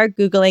friends, start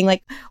Googling.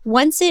 Like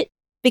once it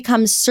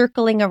becomes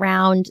circling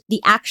around the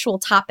actual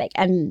topic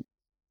and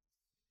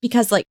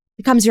because like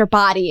becomes your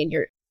body and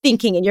your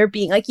thinking and your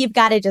being, like you've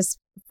got to just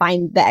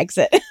find the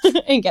exit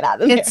and get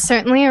out of there. It's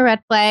certainly a red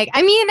flag.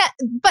 I mean,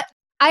 but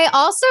I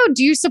also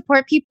do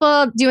support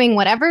people doing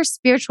whatever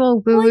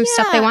spiritual woo-woo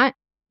stuff they want.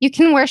 You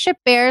can worship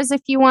bears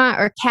if you want,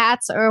 or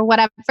cats, or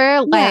whatever,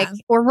 like,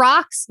 or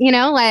rocks,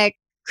 like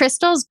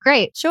crystals.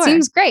 Great. Sure.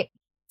 Seems great.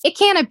 It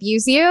can't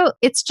abuse you.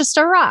 It's just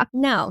a rock.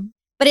 No.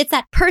 But it's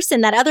that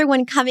person, that other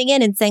one coming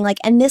in and saying like,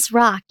 and this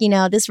rock,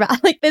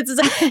 like this is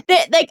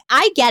like,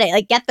 I get it.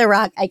 Like, get the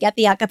rock. I get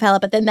the acapella.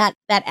 But then that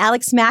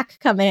Alex Mack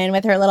coming in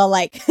with her little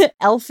like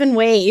elfin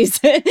waves.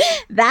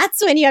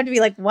 That's when you have to be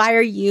like, why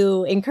are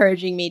you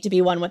encouraging me to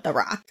be one with the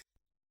rock?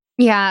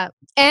 Yeah.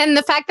 And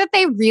the fact that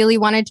they really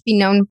wanted to be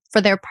known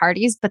for their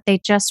parties, but they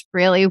just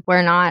really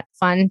were not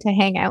fun to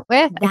hang out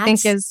with, I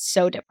think is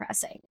so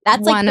depressing.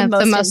 That's one like of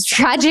the most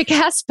tragic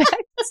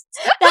aspects.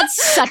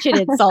 That's such an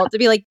insult to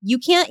be like, you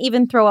can't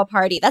even throw a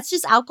party. That's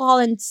just alcohol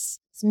and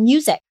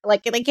music.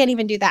 Like they can't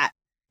even do that.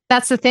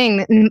 That's the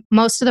thing.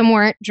 Most of them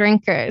weren't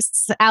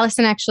drinkers.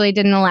 Allison actually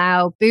didn't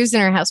allow booze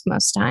in her house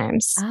most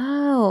times.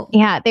 Oh.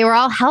 Yeah. They were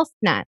all health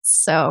nuts.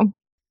 So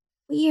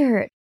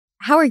weird.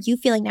 How are you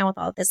feeling now with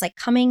all of this? Like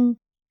coming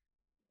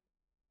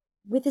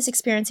with this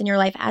experience in your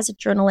life as a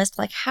journalist,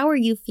 like how are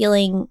you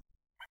feeling?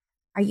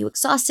 Are you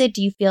exhausted?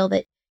 Do you feel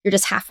that you're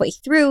just halfway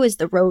through? Is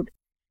the road,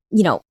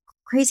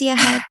 crazy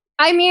ahead?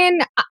 I mean,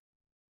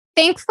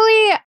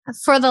 thankfully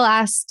for the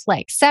last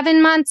like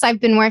 7 months,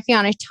 I've been working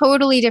on a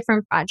totally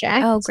different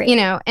project. Oh, great.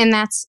 And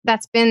that's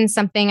been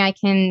something I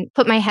can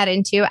put my head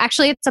into.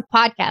 Actually, it's a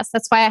podcast.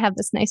 That's why I have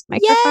this nice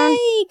microphone.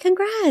 Yay!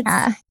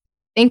 Congrats.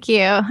 Thank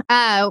you.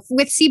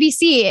 With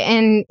CBC,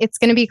 and it's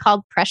going to be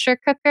called Pressure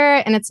Cooker,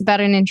 and it's about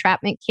an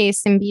entrapment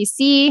case in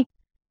BC.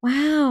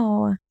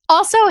 Wow.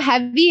 Also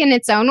heavy in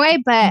its own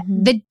way, but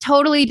the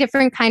totally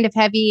different kind of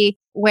heavy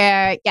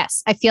where,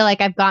 yes, I feel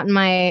like I've gotten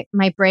my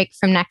break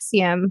from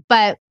NXIVM,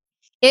 but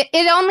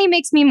it only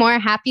makes me more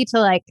happy to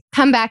like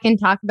come back and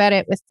talk about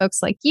it with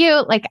folks like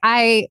you. Like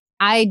I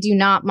do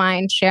not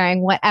mind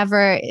sharing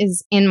whatever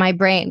is in my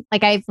brain.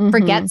 Like I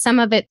forget some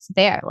of it's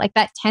there. Like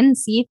that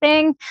 10C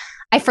thing,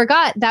 I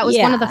forgot that was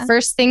one of the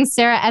first things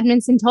Sarah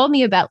Edmondson told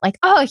me about. Like,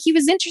 oh, he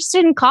was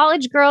interested in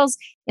college girls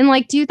in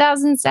like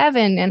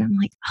 2007. And I'm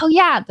like, oh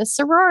yeah, the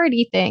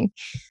sorority thing.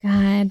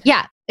 God.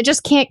 Yeah. I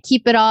just can't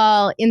keep it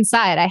all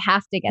inside. I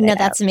have to get it out. No,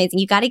 that's amazing.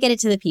 You got to get it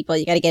to the people.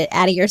 You got to get it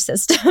out of your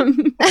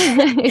system.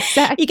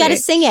 Exactly. You got to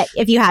sing it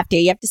if you have to.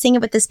 You have to sing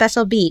it with a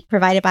special beat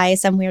provided by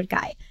some weird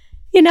guy.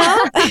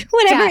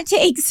 Whatever it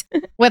takes.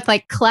 With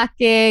like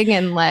clucking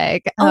and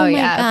like, oh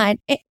my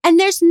God. And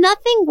there's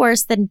nothing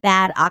worse than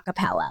bad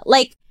acapella.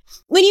 Like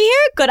when you hear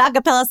a good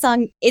acapella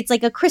song, it's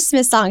like a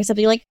Christmas song.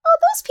 Something like, oh,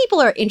 those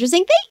people are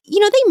interesting.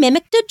 They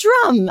mimicked a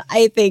drum,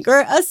 I think,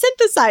 or a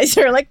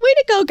synthesizer. Like, way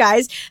to go,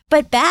 guys.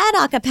 But bad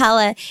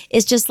acapella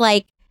is just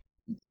like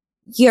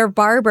your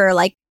barber,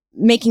 like,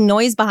 making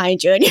noise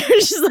behind you, and you're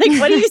just like,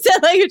 what do you say?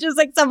 Like, you're just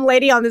like some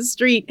lady on the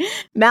street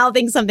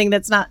mouthing something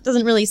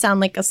doesn't really sound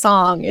like a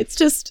song. It's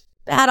just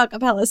bad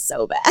acapella is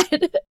so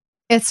bad.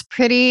 It's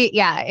pretty,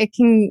 it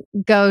can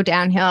go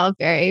downhill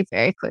very,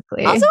 very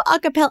quickly. Also,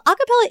 acapella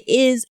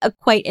is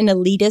quite an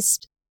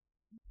elitist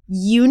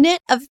unit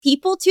of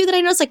people too that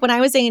I noticed. Like when I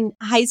was in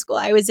high school,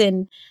 I was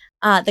in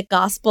the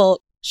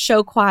gospel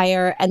show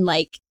choir, and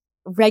like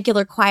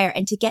regular choir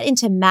and to get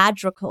into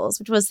madrigals,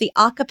 which was the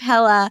a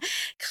cappella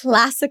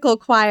classical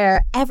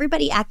choir,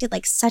 everybody acted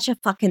like such a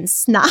fucking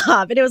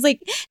snob. And it was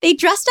like they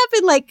dressed up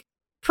in like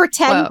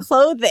pretend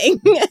clothing.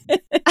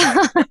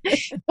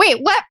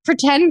 Wait, what?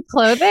 Pretend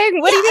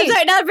clothing? What do you mean? I'm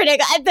sorry, not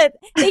pretend.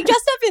 They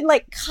dressed up in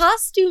like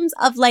costumes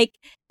of like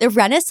the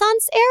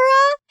Renaissance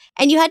era.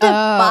 And you had to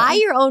buy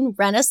your own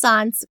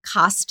Renaissance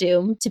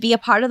costume to be a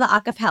part of the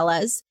a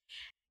cappellas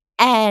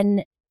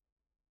and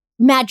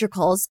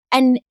madrigals.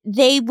 And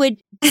they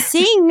would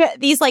sing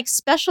these like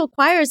special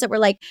choirs that were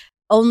like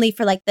only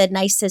for like the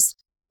nicest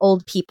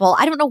old people.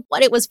 I don't know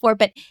what it was for,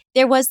 but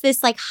there was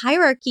this like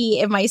hierarchy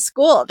in my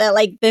school that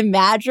like the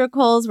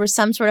madrigals were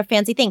some sort of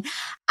fancy thing.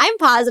 I'm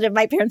positive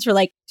my parents were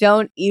like,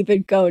 don't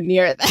even go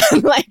near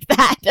them like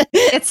that.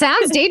 It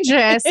sounds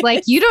dangerous.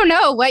 Like you don't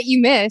know what you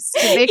missed.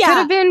 They could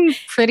have been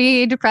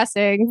pretty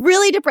depressing.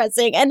 Really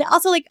depressing. And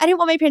also like, I didn't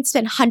want my parents to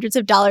spend hundreds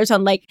of dollars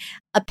on like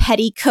a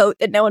petticoat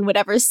that no one would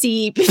ever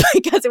see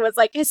because it was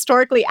like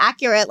historically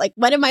accurate. Like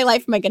when in my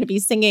life am I going to be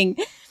singing,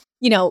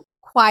 you know,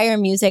 choir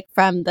music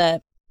from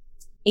the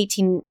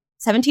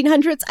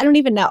 1700s? I don't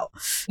even know.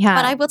 Yeah.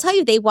 But I will tell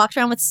you, they walked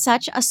around with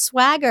such a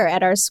swagger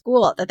at our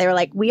school that they were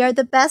like, we are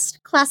the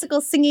best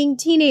classical singing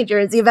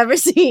teenagers you've ever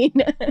seen.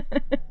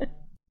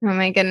 Oh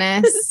my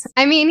goodness.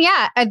 I mean,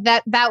 yeah,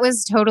 that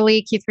was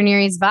totally Keith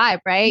Raniere's vibe,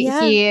 right?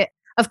 Yeah. He,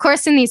 of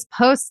course, in these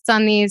posts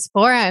on these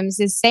forums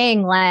is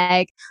saying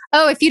like,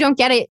 oh, if you don't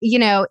get it, you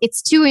know,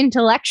 it's too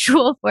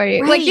intellectual for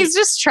you. Right. Like he's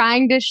just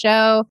trying to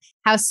show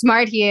how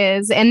smart he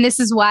is. And this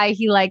is why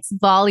he likes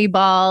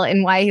volleyball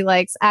and why he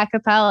likes a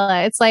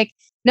cappella. It's like,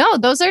 no,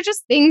 those are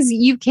just things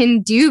you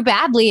can do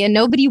badly and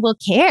nobody will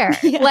care.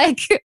 Yeah. Like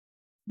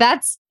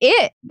that's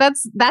it.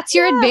 That's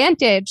your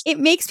advantage. It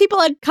makes people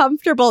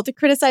uncomfortable to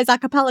criticize a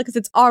cappella because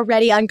it's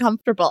already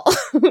uncomfortable.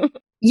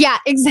 Yeah,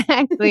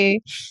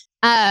 exactly.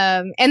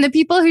 And the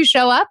people who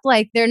show up,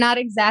 like they're not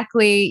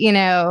exactly, you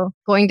know,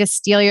 going to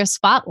steal your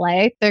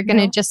spotlight. They're going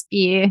to just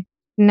be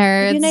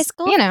nerds. Maybe a nice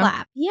golf you know.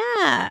 clap.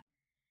 Yeah.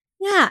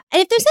 Yeah.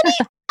 And if there's any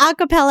a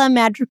cappella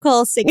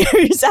madrigal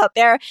singers out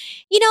there,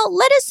 you know,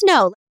 let us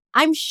know.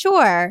 I'm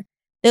sure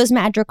those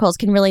madrigals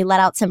can really let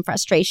out some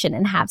frustration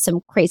and have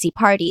some crazy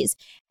parties.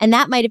 And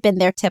that might have been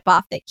their tip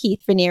off that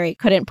Keith Raniere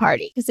couldn't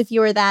party. Because if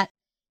you're that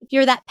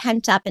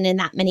pent up and in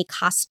that many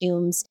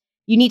costumes,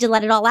 you need to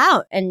let it all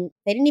out. And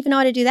they didn't even know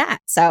how to do that.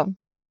 So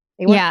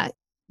they weren't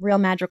real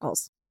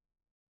madrigals.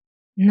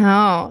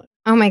 No.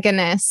 Oh my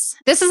goodness.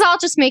 This is all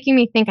just making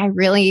me think I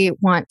really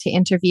want to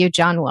interview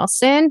John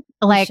Wilson.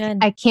 Like,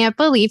 I can't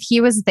believe he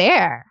was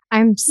there.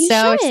 I'm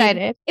so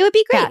excited. It would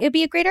be great. It would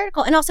be a great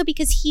article. And also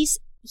because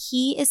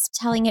he is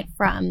telling it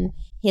from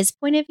his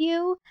point of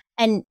view.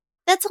 And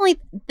that's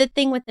only the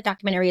thing with the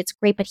documentary. It's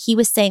great. But he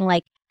was saying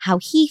like how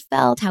he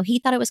felt, how he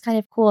thought it was kind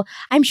of cool.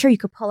 I'm sure you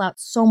could pull out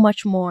so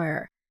much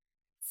more.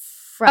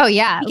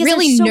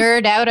 Really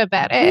nerd out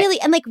about it.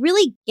 Really. And like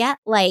really get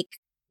like,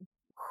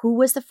 who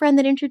was the friend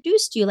that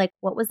introduced you? Like,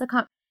 what was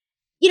the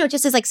you know,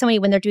 just as like somebody,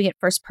 when they're doing it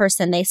first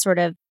person, they sort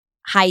of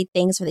hide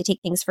things or they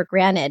take things for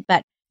granted.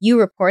 But you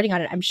reporting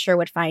on it, I'm sure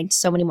would find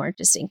so many more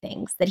interesting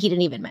things that he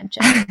didn't even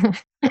mention. Sure.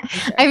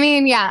 I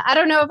mean, yeah, I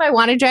don't know if I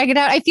want to drag it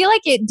out. I feel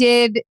like it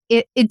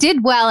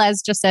did well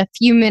as just a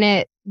few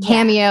minute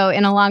cameo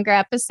in a longer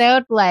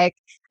episode. Like,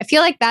 I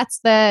feel like that's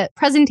the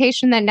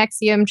presentation that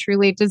NXIVM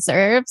truly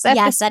deserves at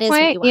this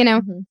point, is you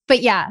know. Mm-hmm.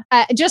 But yeah,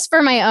 just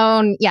for my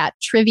own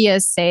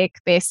trivia's sake,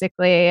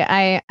 basically,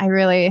 I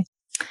really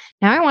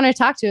now I want to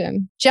talk to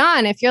him.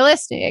 John, if you're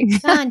listening,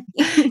 John,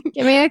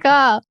 give me a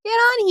call. Get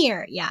on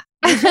here. Yeah,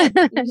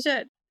 you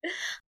should.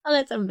 Oh,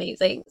 that's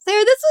amazing,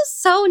 Sarah. This was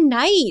so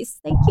nice.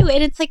 Thank you.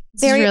 And it's like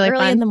very really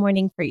early in the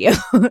morning for you.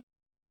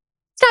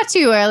 It's not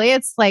too early.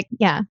 It's like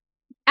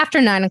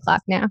after 9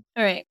 o'clock now.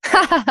 All right.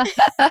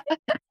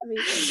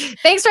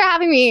 Thanks for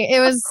having me. It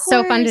was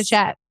so fun to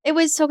chat. It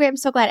was so great. I'm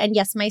so glad. And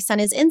yes, my son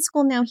is in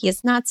school now. He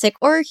is not sick,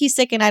 or he's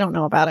sick and I don't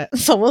know about it.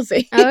 So we'll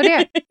see. Oh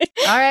dear.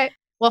 All right.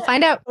 We'll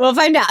find out. We'll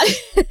find out.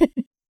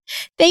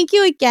 Thank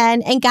you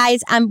again. And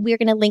guys, we're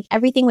going to link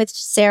everything with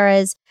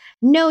Sarah's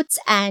notes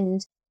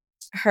and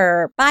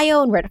her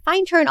bio and where to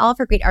find her and all of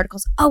her great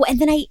articles. Oh, and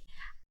then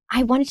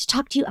I wanted to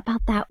talk to you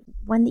about that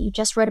one that you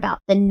just wrote about,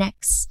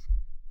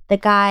 the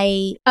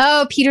guy.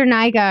 Oh, Peter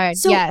Nygard.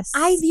 So yes.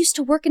 I used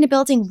to work in a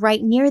building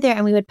right near there,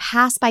 and we would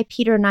pass by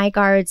Peter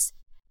Nygard's,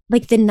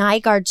 like the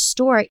Nygard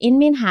store in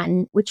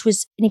Manhattan, which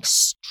was an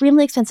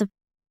extremely expensive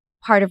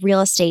part of real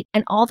estate.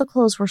 And all the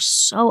clothes were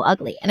so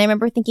ugly. And I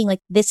remember thinking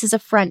like, this is a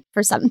front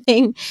for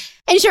something.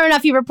 And sure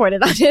enough, you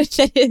reported on it.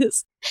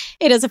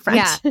 It is a front.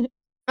 Yeah.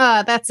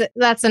 Oh,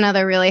 that's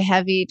another really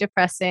heavy,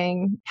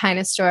 depressing kind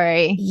of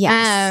story.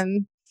 Yes.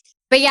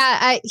 But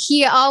yeah,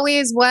 he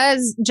always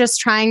was just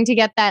trying to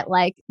get that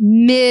like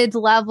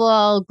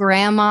mid-level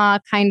grandma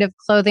kind of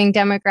clothing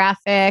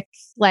demographic,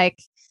 like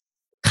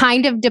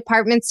kind of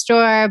department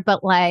store,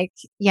 but like,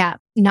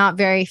 not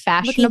very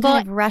fashionable. Looking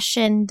kind of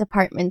Russian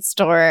department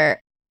store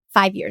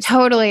 5 years ago.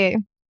 Totally.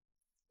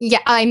 Yeah,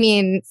 I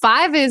mean,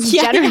 5 is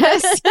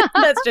generous.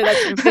 That's true.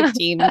 That's true.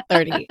 15,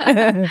 30.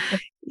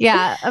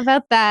 Yeah,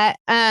 about that.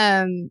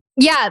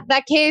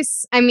 That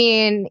case, I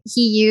mean,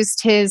 he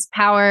used his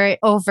power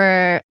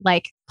over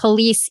like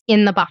police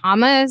in the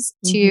Bahamas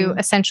to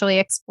essentially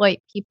exploit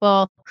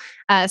people,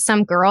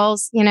 some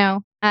girls,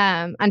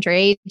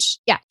 underage.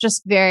 Yeah,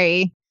 just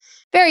very,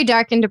 very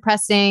dark and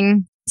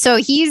depressing. So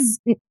he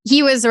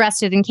was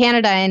arrested in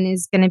Canada and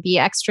is going to be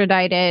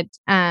extradited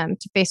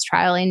to face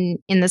trial in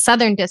the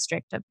Southern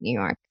District of New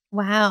York.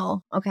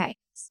 Wow. Okay.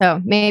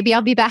 So maybe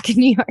I'll be back in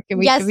New York and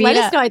we can meet let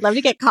us up. know. I'd love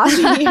to get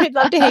coffee. I'd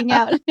love to hang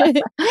out.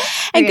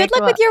 And good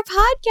luck with your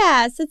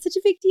podcast. It's such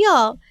a big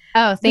deal.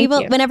 Oh, thank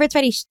you. Whenever it's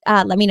ready,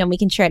 let me know. We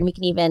can share it and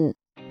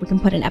we can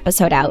put an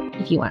episode out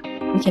if you want.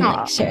 We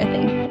can share a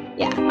thing.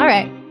 Yeah. All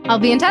right. I'll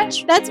be in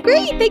touch. That's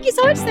great. Thank you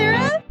so much,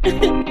 Sarah.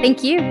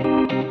 Thank you.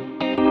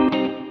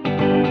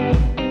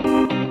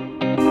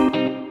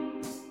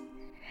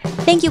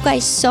 Thank you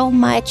guys so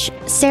much.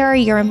 Sarah,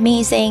 you're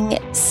amazing.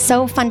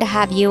 So fun to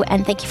have you.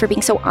 And thank you for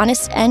being so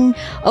honest and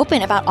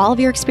open about all of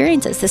your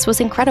experiences. This was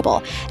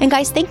incredible. And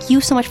guys, thank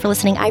you so much for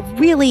listening. I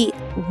really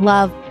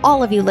love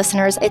all of you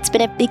listeners. It's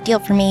been a big deal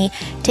for me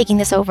taking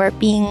this over.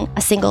 Being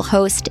a single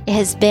host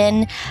has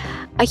been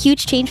a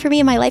huge change for me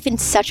in my life and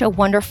such a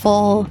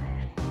wonderful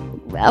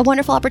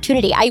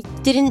opportunity. I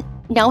didn't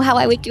know how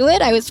I would do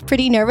it. I was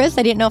pretty nervous.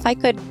 I didn't know if I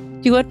could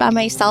do it by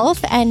myself.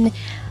 And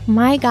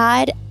my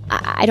God,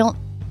 I don't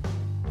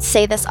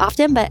say this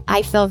often, but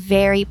I feel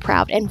very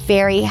proud and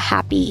very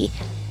happy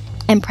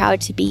and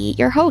proud to be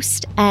your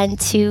host and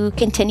to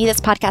continue this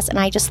podcast. And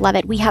I just love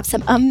it. We have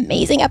some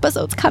amazing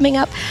episodes coming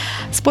up.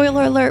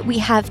 Spoiler alert, we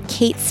have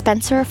Kate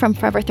Spencer from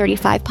Forever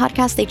 35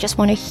 podcast. They just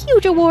won a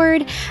huge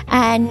award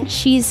and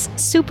she's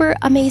super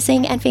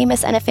amazing and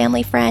famous and a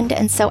family friend.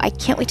 And so I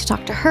can't wait to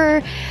talk to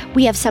her.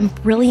 We have some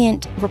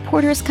brilliant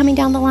reporters coming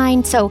down the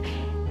line. So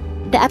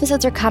the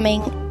episodes are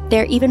coming.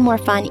 They're even more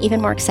fun,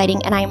 even more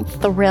exciting, and I'm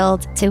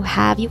thrilled to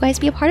have you guys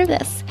be a part of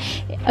this.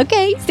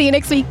 Okay, see you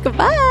next week.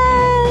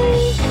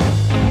 Goodbye.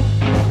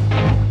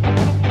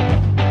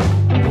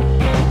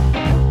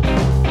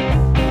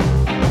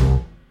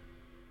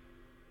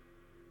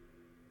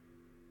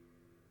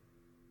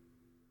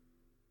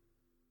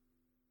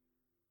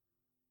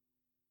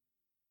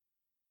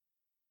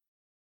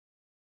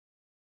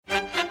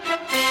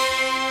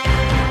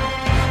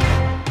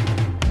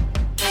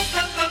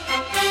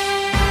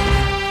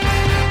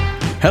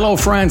 Hello,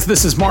 friends.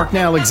 This is Mark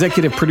Nell,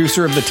 executive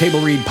producer of the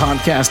Table Read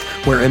podcast,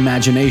 where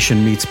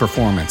imagination meets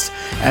performance.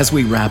 As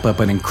we wrap up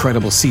an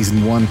incredible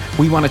season 1,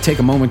 we want to take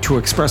a moment to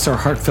express our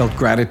heartfelt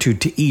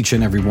gratitude to each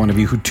and every one of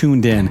you who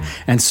tuned in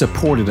and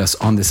supported us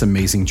on this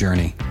amazing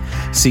journey.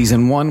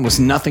 Season 1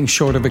 was nothing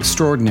short of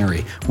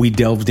extraordinary. We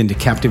delved into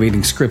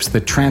captivating scripts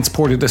that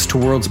transported us to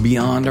worlds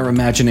beyond our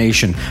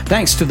imagination,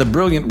 thanks to the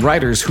brilliant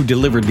writers who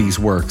delivered these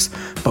works.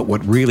 But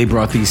what really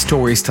brought these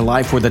stories to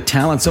life were the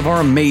talents of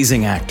our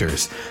amazing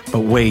actors.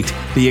 But wait,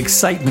 the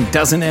excitement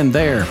doesn't end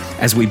there.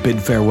 As we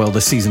bid farewell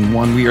to Season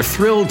 1, we are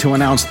thrilled to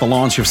announce the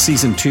launch of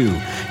Season 2.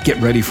 Get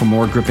ready for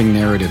more gripping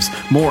narratives,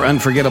 more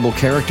unforgettable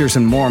characters,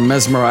 and more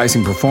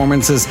mesmerizing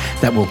performances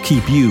that will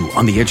keep you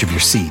on the edge of your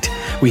seat.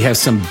 We have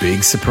some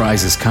big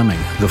surprises coming.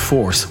 The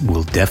Force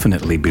will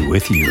definitely be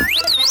with you.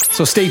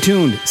 So stay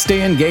tuned,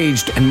 stay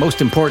engaged, and most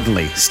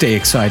importantly, stay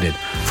excited.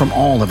 From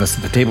all of us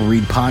at the Table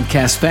Read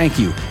podcast, thank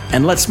you,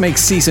 and let's make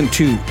Season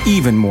 2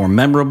 even more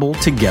memorable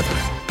together.